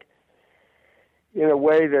think in a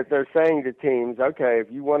way that they're saying to teams, okay,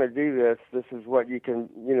 if you want to do this, this is what you can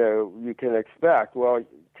expect. Well,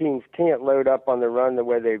 teams can't load up on the run the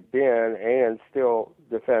way they've been and still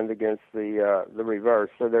defend against the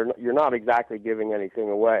reverse. So you're not exactly giving anything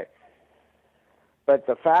away. But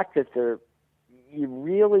the fact that you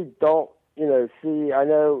really don't, see, I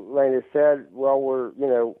know Lane has said, well, we're,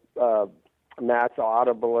 Matt's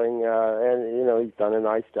audibling, and, he's done a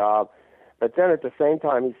nice job. But then at the same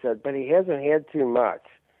time, he said, but he hasn't had too much.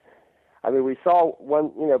 I mean, we saw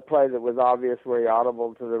one, play that was obvious where he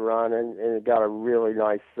audibled to the run, and it got a really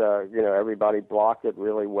nice, everybody blocked it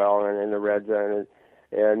really well in the red zone.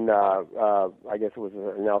 And I guess it was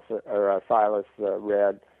Nelson or Silas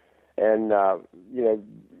read. And,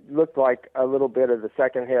 looked like a little bit of the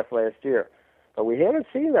second half last year. But we haven't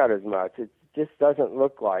seen that as much. It just doesn't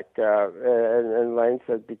look like. And Lane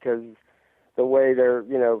said because the way they're,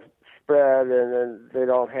 spread and they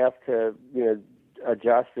don't have to,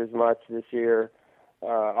 adjust as much this year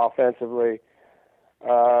offensively.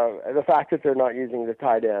 The fact that they're not using the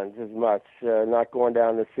tight ends as much, not going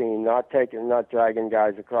down the seam, not dragging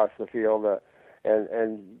guys across the field,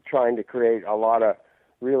 and trying to create a lot of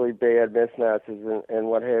really bad mismatches and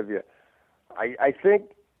what have you. I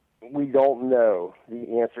think we don't know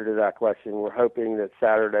the answer to that question. We're hoping that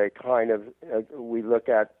Saturday kind of we look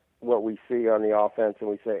at what we see on the offense and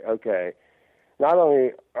we say, okay, not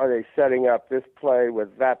only are they setting up this play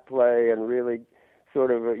with that play and really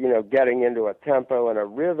sort of, getting into a tempo and a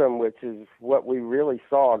rhythm, which is what we really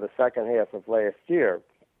saw in the second half of last year,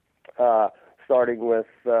 starting with,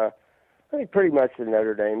 I think, pretty much the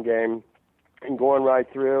Notre Dame game and going right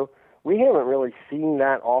through. We haven't really seen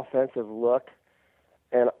that offensive look,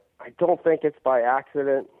 and I don't think it's by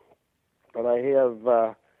accident, but I have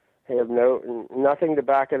nothing to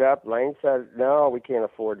back it up. Lane said, no, we can't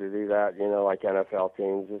afford to do that, like NFL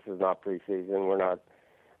teams. This is not preseason.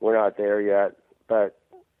 We're not there yet. But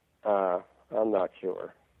I'm not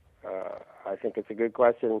sure. I think it's a good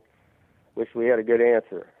question. Wish we had a good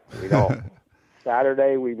answer. We don't.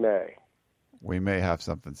 Saturday, we may. We may have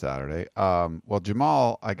something Saturday. Well,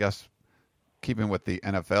 Jamal, I guess, keeping with the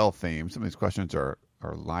NFL theme, some of these questions are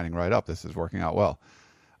lining right up. This is working out well.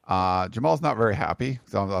 Jamal's not very happy,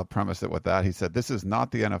 so I'll premise it with that. He said, this is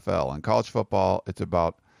not the NFL. In college football, it's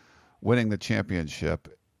about winning the championship.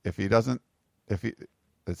 He said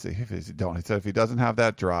if he doesn't have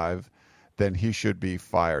that drive, then he should be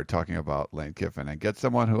fired, talking about Lane Kiffin, and get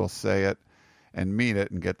someone who will say it and mean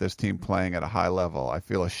it and get this team playing at a high level. I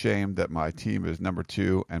feel ashamed that my team is number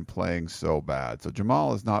 2 and playing so bad. So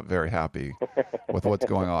Jamal is not very happy with what's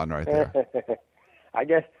going on right there. I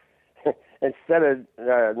guess instead of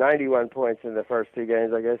 91 points in the first 2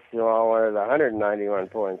 games, I guess Jamal wanted 191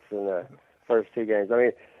 points in the first 2 games. I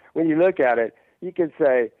mean, when you look at it, you could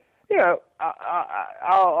say,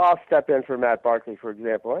 I'll step in for Matt Barkley, for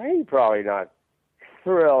example. He's probably not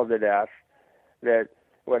thrilled to death that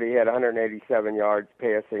he had 187 yards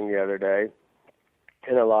passing the other day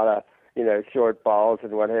and a lot of, short balls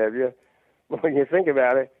and what have you. But when you think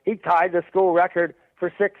about it, he tied the school record for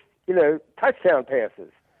 6, touchdown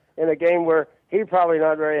passes in a game where he's probably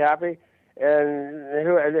not very happy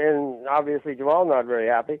and obviously Jamal not very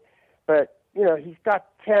happy. But, he's got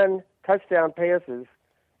 10 touchdown passes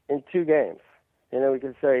in 2 games. We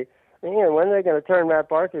can say, man, when are they going to turn Matt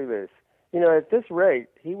Barkley loose? At this rate,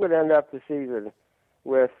 he would end up the season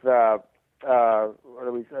with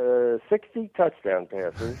 60 touchdown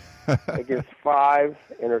passes against 5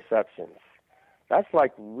 interceptions. That's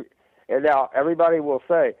like, and now everybody will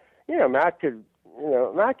say, Matt could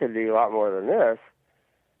do a lot more than this.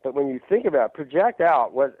 But when you think about, project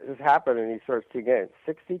out what has happened in these first 2 games,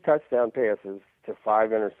 60 touchdown passes to 5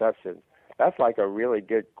 interceptions. That's like a really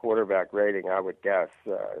good quarterback rating, I would guess.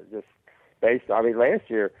 Just based, last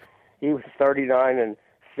year he was 39-7,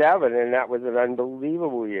 and that was an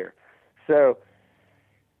unbelievable year. So,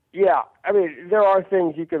 yeah, there are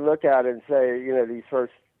things you can look at and say, these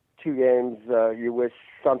first 2 games, you wish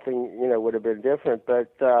something, would have been different.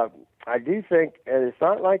 But I do think, and it's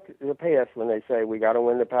not like the past when they say we got to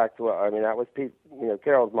win the Pac-12. That was Pete,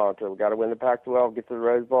 Carroll's mantra. We got to win the Pac-12, get to the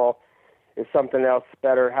Rose Bowl. If something else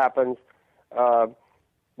better happens,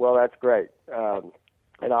 well, that's great.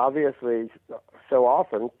 And obviously, so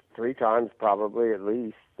often, 3 times probably at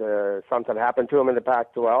least, something happened to them in the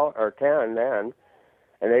Pac-12 or 10 then,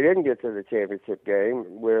 and they didn't get to the championship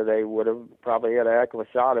game where they would have probably had a heck of a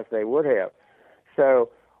shot if they would have. So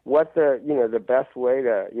what the best way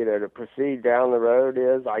to, to proceed down the road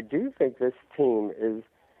is, I do think this team is,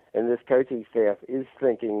 and this coaching staff is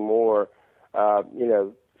thinking more,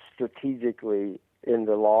 strategically in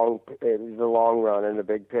the long run, in the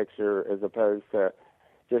big picture, as opposed to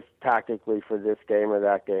just tactically for this game or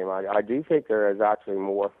that game. I do think there is actually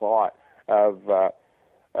more thought of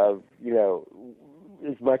as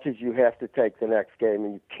much as you have to take the next game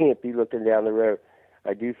and you can't be looking down the road.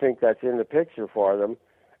 I do think that's in the picture for them.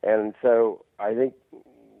 And so I think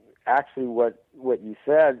actually what you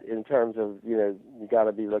said in terms of, you got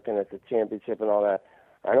to be looking at the championship and all that,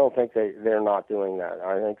 I don't think they're not doing that.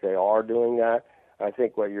 I think they are doing that. I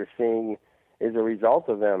think what you're seeing is a result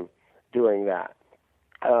of them doing that.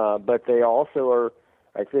 But they also are,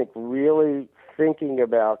 I think, really thinking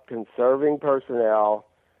about conserving personnel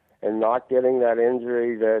and not getting that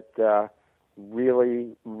injury that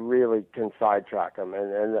really, really can sidetrack them.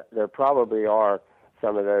 And there probably are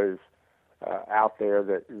some of those out there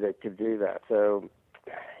that could do that. So,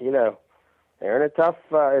 they're in a tough.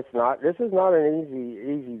 This is not an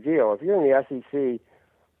easy deal. If you're in the SEC,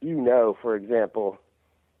 for example,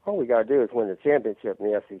 all we got to do is win the championship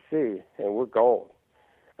in the SEC, and we're gold.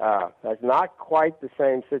 That's not quite the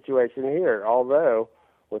same situation here, although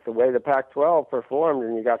with the way the Pac-12 performed,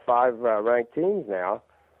 and you got 5 ranked teams now,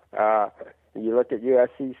 you look at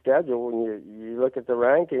USC's schedule and you look at the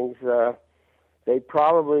rankings, they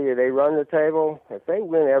run the table. If they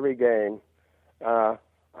win every game, I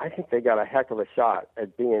think they got a heck of a shot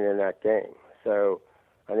at being in that game. So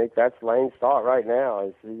I think that's Lane's thought right now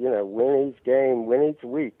is, win each game, win each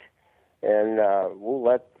week, and we'll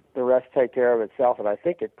let the rest take care of itself. And I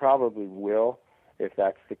think it probably will if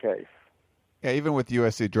that's the case. Yeah, even with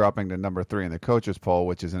USC dropping to number 3 in the coaches poll,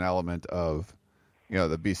 which is an element of,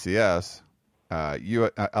 the BCS,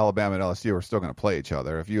 Alabama and LSU are still going to play each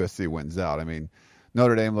other if USC wins out. I mean,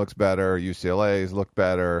 Notre Dame looks better, UCLA's look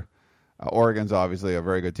better. Oregon's obviously a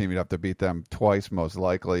very good team. You'd have to beat them twice, most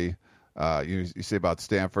likely. You see about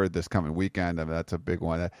Stanford this coming weekend. I mean, that's a big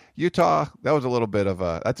one. Utah, that was a little bit of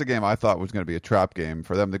that's a game I thought was going to be a trap game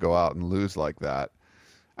for them to go out and lose like that.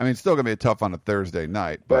 I mean, it's still going to be tough on a Thursday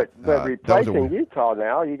night. But replacing Utah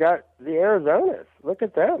now, you got the Arizonas. Look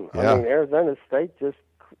at them. Yeah. I mean, Arizona State just,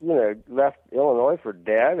 left Illinois for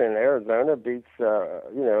dead, and Arizona beats, a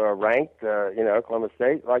ranked, Oklahoma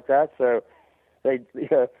State like that. So they,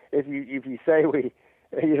 if you say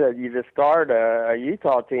you discard a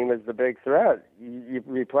Utah team as the big threat, you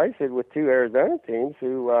replace it with 2 Arizona teams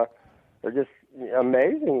who are just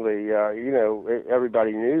amazingly,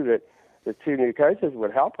 everybody knew that the 2 new coaches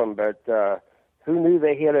would help them, but who knew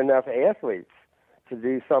they had enough athletes to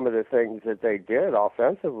do some of the things that they did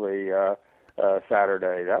offensively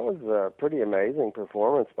Saturday? That was a pretty amazing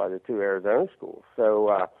performance by the 2 Arizona schools.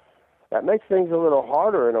 So that makes things a little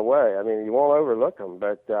harder in a way. I mean, you won't overlook them,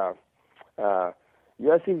 but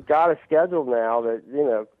USC's got a schedule now that,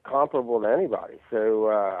 comparable to anybody. So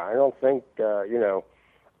I don't think, they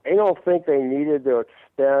needed to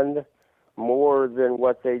extend more than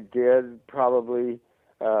what they did probably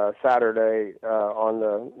Saturday on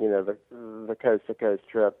the coast-to-coast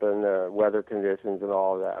trip and weather conditions and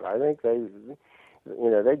all of that. I think they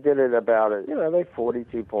did it about it. They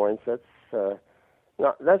 42 points.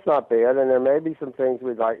 That's not bad, and there may be some things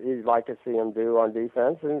you'd like to see them do on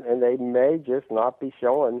defense, and they may just not be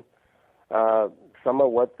showing some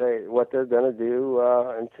of what they're going to do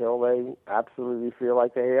until they absolutely feel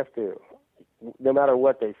like they have to, no matter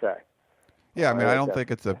what they say. Yeah, I mean, I don't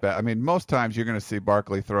think it's a bad. I mean, most times you're going to see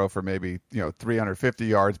Barkley throw for maybe 350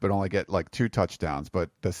 yards, but only get like 2 touchdowns. But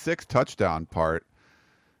the 6 touchdown part,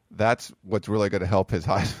 that's what's really going to help his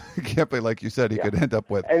high. Can't be like you said, he could end up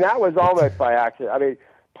with. And that was almost by accident. I mean,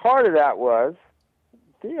 part of that was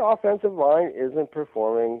the offensive line isn't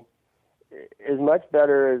performing as much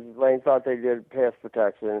better as Lane thought they did pass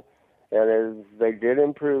protection, and as they did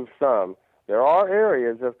improve some. There are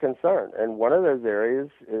areas of concern, and one of those areas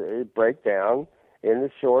is breakdown in the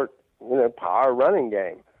short, power running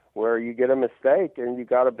game, where you get a mistake and you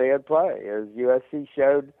got a bad play, as USC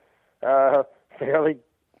showed fairly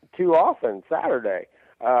too often Saturday.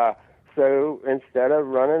 So instead of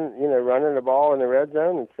running the ball in the red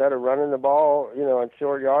zone, instead of running the ball, on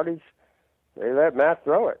short yardage, they let Matt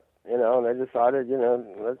throw it, and they decided,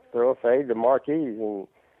 let's throw a fade to Marquise, and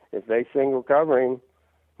if they single cover him,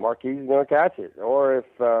 Marquise is going to catch it. Or if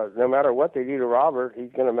no matter what they do to Robert,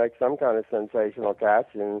 he's going to make some kind of sensational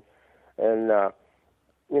catch, and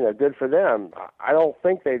good for them. I don't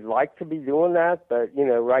think they'd like to be doing that, but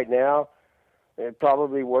right now it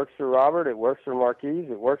probably works for Robert, it works for Marquise,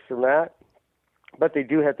 it works for Matt. But they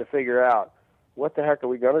do have to figure out what the heck are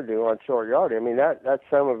we going to do on short yardage. I mean, that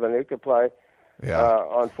Soma Vanuka play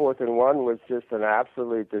on 4th and 1 was just an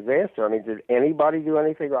absolute disaster. I mean, did anybody do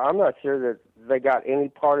anything? I'm not sure that they got any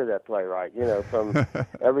part of that play right, from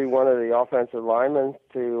every one of the offensive linemen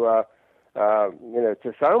to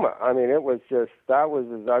Soma. I mean, that was as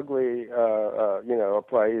ugly, a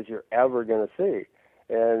play as you're ever going to see.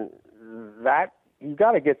 And that, you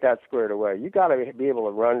got to get that squared away. You got to be able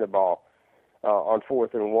to run the ball on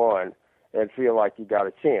 4th and 1 and feel like you got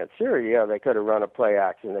a chance. Sure, they could have run a play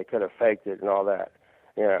action. They could have faked it and all that.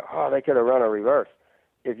 They could have run a reverse.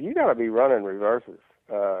 If you got to be running reverses,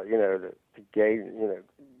 to gain,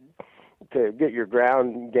 to get your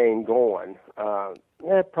ground game going,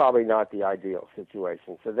 that's probably not the ideal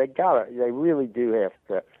situation. So they really do have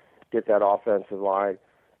to get that offensive line,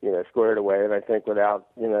 squared away. And I think without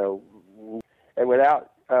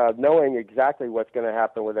knowing exactly what's going to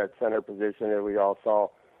happen with that center position that we all saw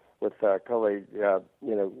with Cully,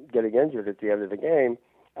 getting injured at the end of the game,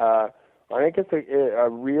 I think it's a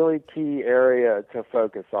really key area to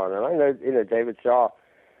focus on. And I know, David Shaw,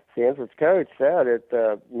 Stanford's coach, said at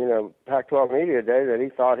Pac-12 Media Day that he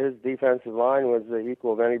thought his defensive line was the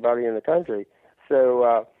equal of anybody in the country.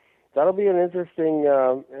 So that'll be an interesting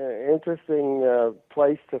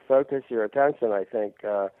place to focus your attention, I think,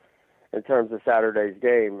 in terms of Saturday's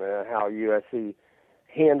game, how USC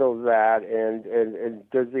handles that, and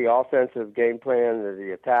does the offensive game plan, or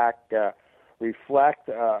the attack, reflect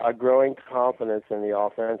a growing confidence in the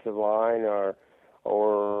offensive line,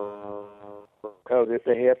 or if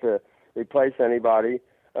they have to replace anybody,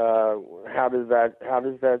 how does that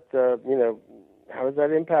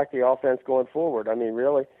impact the offense going forward? I mean,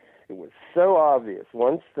 really, it was so obvious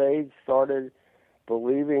once they started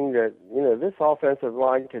believing that this offensive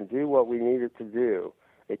line can do what we need it to do.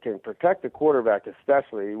 It can protect the quarterback,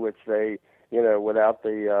 especially, which they, without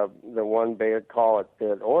the one bad call at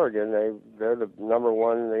Oregon, they're the number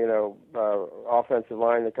one, offensive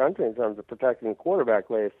line in the country in terms of protecting the quarterback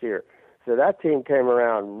last year. So that team came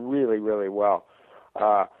around really, really well,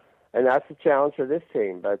 and that's the challenge for this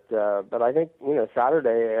team. But I think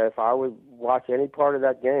Saturday, if I would watch any part of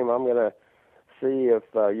that game, I'm going to see if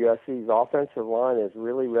USC's offensive line is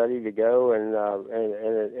really ready to go, and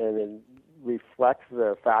it reflects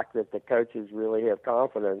the fact that the coaches really have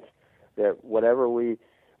confidence that whatever we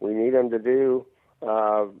need them to do,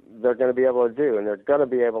 they're going to be able to do, and they're going to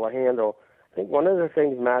be able to handle. I think one of the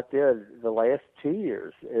things Matt did the last 2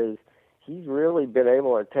 years is he's really been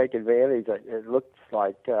able to take advantage. It looks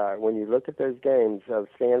like when you look at those games of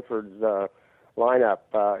Stanford's lineup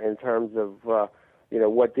in terms of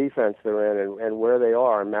what defense they're in and where they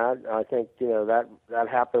are. Matt, I think that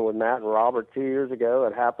happened with Matt and Robert 2 years ago.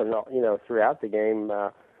 It happened throughout the game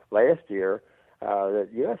last year. That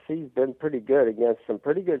USC's been pretty good against some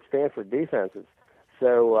pretty good Stanford defenses.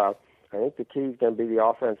 So I think the key is going to be the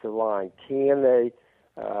offensive line. Can they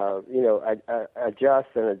adjust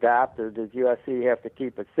and adapt, or does USC have to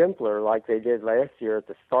keep it simpler like they did last year at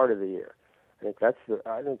the start of the year?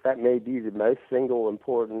 I think that may be the most single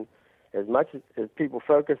important. As much as people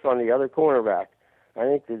focus on the other cornerback, I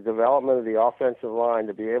think the development of the offensive line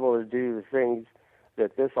to be able to do the things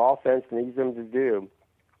that this offense needs them to do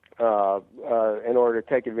in order to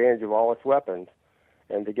take advantage of all its weapons,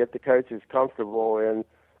 and to get the coaches comfortable in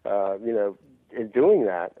doing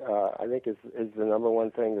that, I think is the number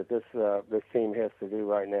one thing that this team has to do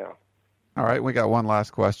right now. All right, we got one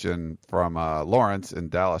last question from Lawrence in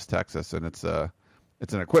Dallas, Texas, and it's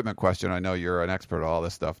an equipment question. I know you're an expert at all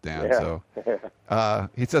this stuff, Dan. Yeah. So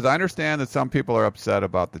he says, I understand that some people are upset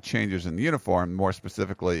about the changes in the uniform, more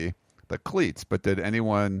specifically the cleats, but did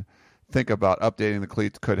anyone think about updating the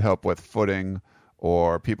cleats could help with footing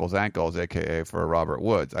or people's ankles, a.k.a. for Robert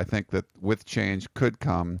Woods? I think that with change could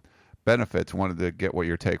come benefits. Wanted to get what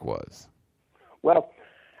your take was. Well,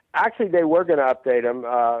 actually, they were going to update them.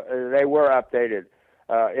 They were updated.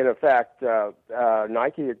 In effect,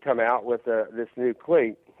 Nike had come out with this new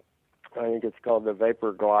cleat. I think it's called the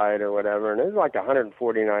Vapor Glide or whatever, and it's like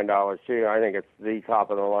 $149 shoe. I think it's the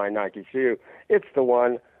top-of-the-line Nike shoe. It's the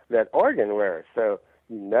one that Oregon wears, so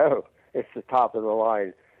it's the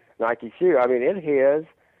top-of-the-line Nike shoe. I mean, it has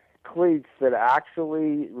cleats that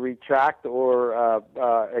actually retract or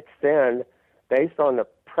extend based on the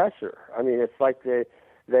pressure. I mean, it's like it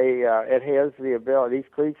has the ability.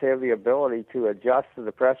 These cleats have the ability to adjust to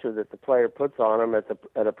the pressure that the player puts on them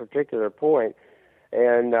at a particular point,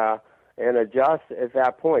 and adjust at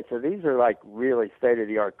that point. So these are like really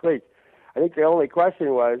state-of-the-art cleats. I think the only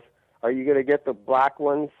question was, are you going to get the black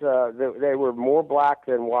ones? They were more black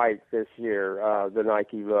than white this year, the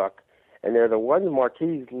Nike look, and they're the ones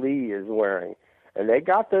Marquise Lee is wearing, and they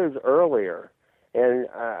got those earlier, and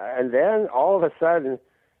then all of a sudden,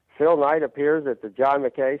 Phil Knight appears at the John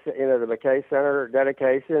McKay, the McKay Center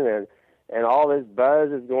dedication, and all this buzz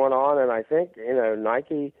is going on, and I think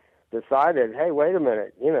Nike decided, hey, wait a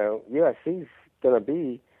minute, USC's going to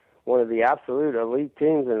be one of the absolute elite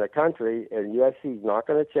teams in the country, and USC's not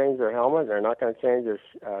going to change their helmet, they're not going to change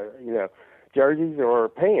their jerseys or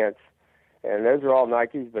pants, and those are all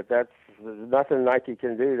Nikes, but there's nothing Nike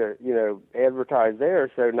can do to advertise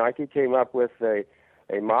there. So Nike came up with a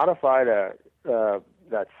modified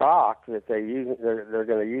that sock that they're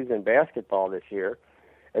going to use in basketball this year,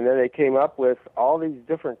 and then they came up with all these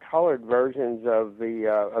different colored versions of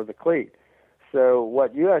the cleat. So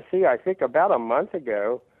what USC, I think about a month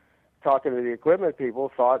ago, talking to the equipment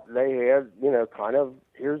people, thought they had kind of,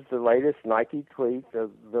 here's the latest Nike cleat, the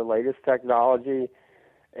latest technology,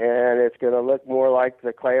 and it's going to look more like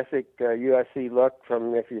the classic USC look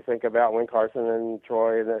from, if you think about when Carson and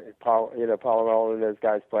Troy and Paul and those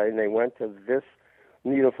guys played, and they went to this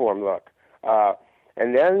uniform look.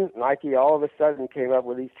 And then Nike all of a sudden came up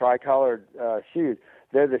with these tricolored shoes.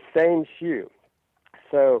 They're the same shoe.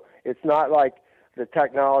 So it's not like the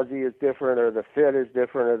technology is different or the fit is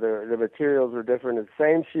different or the materials are different. It's the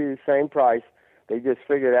same shoe, same price. They just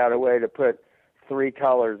figured out a way to put 3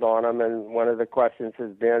 colors on them. And one of the questions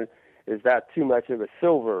has been, is that too much of a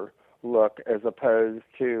silver look as opposed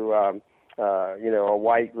to a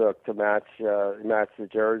white look to match the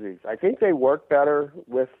jerseys? I think they work better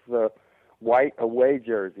with the white away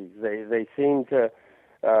jerseys. They seem to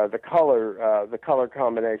the color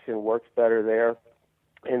combination works better there.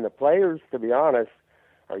 And the players, to be honest,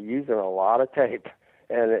 are using a lot of tape,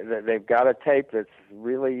 and they've got a tape that's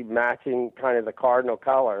really matching kind of the cardinal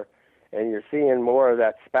color, and you're seeing more of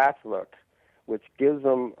that spats look, which gives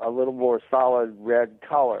them a little more solid red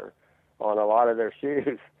color on a lot of their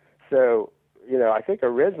shoes. So, I think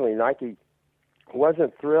originally Nike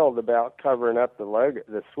wasn't thrilled about covering up the logo,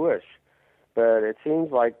 the swoosh, but it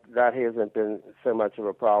seems like that hasn't been so much of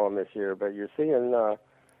a problem this year. But you're seeing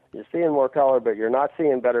more color, but you're not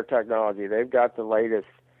seeing better technology. They've got the latest,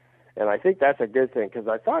 and I think that's a good thing, because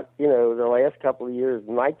I thought, the last couple of years,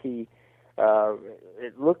 Nike,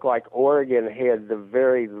 it looked like Oregon had the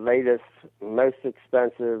very latest, most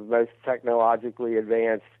expensive, most technologically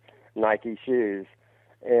advanced Nike shoes,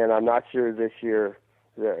 and I'm not sure this year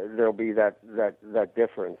there'll be that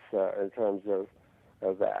difference in terms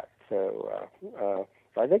of that. So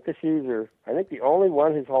I think the shoes I think the only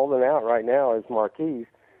one who's holding out right now is Marquise,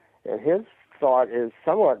 and his thought is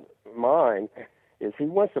somewhat mine, is he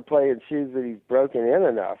wants to play in shoes that he's broken in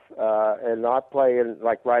enough and not play in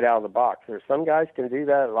like right out of the box. There's some guys can do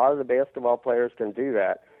that. A lot of the basketball players can do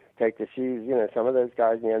that. Take the shoes, some of those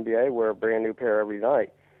guys in the NBA wear a brand new pair every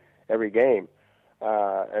night, every game.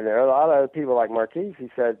 And there are a lot of other people like Marquise who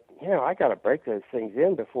said, I got to break those things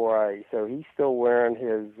in so he's still wearing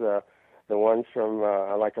his, the ones from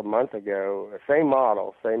like a month ago, same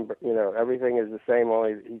model, same, everything is the same,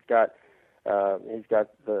 only he's got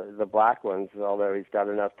the black ones, although he's got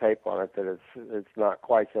enough tape on it that it's not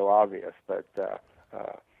quite so obvious. But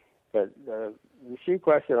the shoe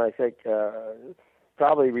question, I think,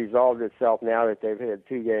 probably resolved itself now that they've had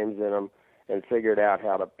 2 games in them and figured out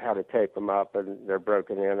how to tape them up, and they're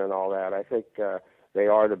broken in and all that. I think they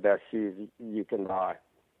are the best shoes you can buy.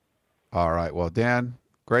 All right. Well, Dan,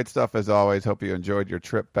 great stuff as always. Hope you enjoyed your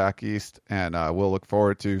trip back east, and we'll look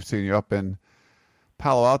forward to seeing you up in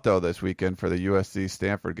Palo Alto this weekend for the USC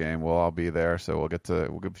Stanford game. We'll all be there, so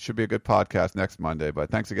should be a good podcast next Monday. But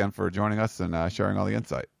thanks again for joining us and sharing all the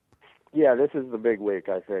insight. Yeah, this is the big week,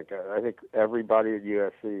 I think. I think everybody at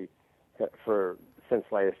USC since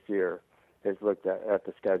last year has looked at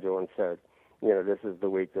the schedule and said, this is the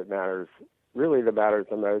week that matters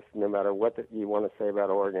the most, no matter what you want to say about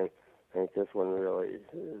Oregon. I think this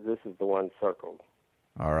is the one circled.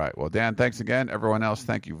 All right. Well, Dan, thanks again. Everyone else,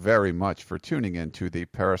 thank you very much for tuning in to the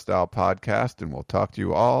Peristyle Podcast, and we'll talk to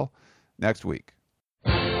you all next week.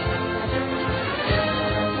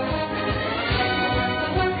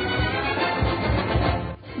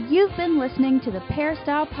 You've been listening to the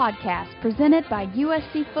Peristyle Podcast presented by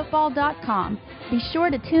USCFootball.com. Be sure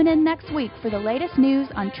to tune in next week for the latest news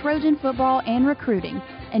on Trojan football and recruiting.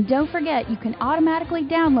 And don't forget, you can automatically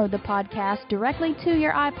download the podcast directly to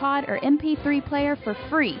your iPod or MP3 player for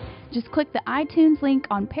free. Just click the iTunes link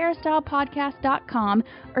on peristylepodcast.com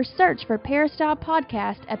or search for Peristyle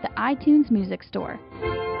Podcast at the iTunes Music Store.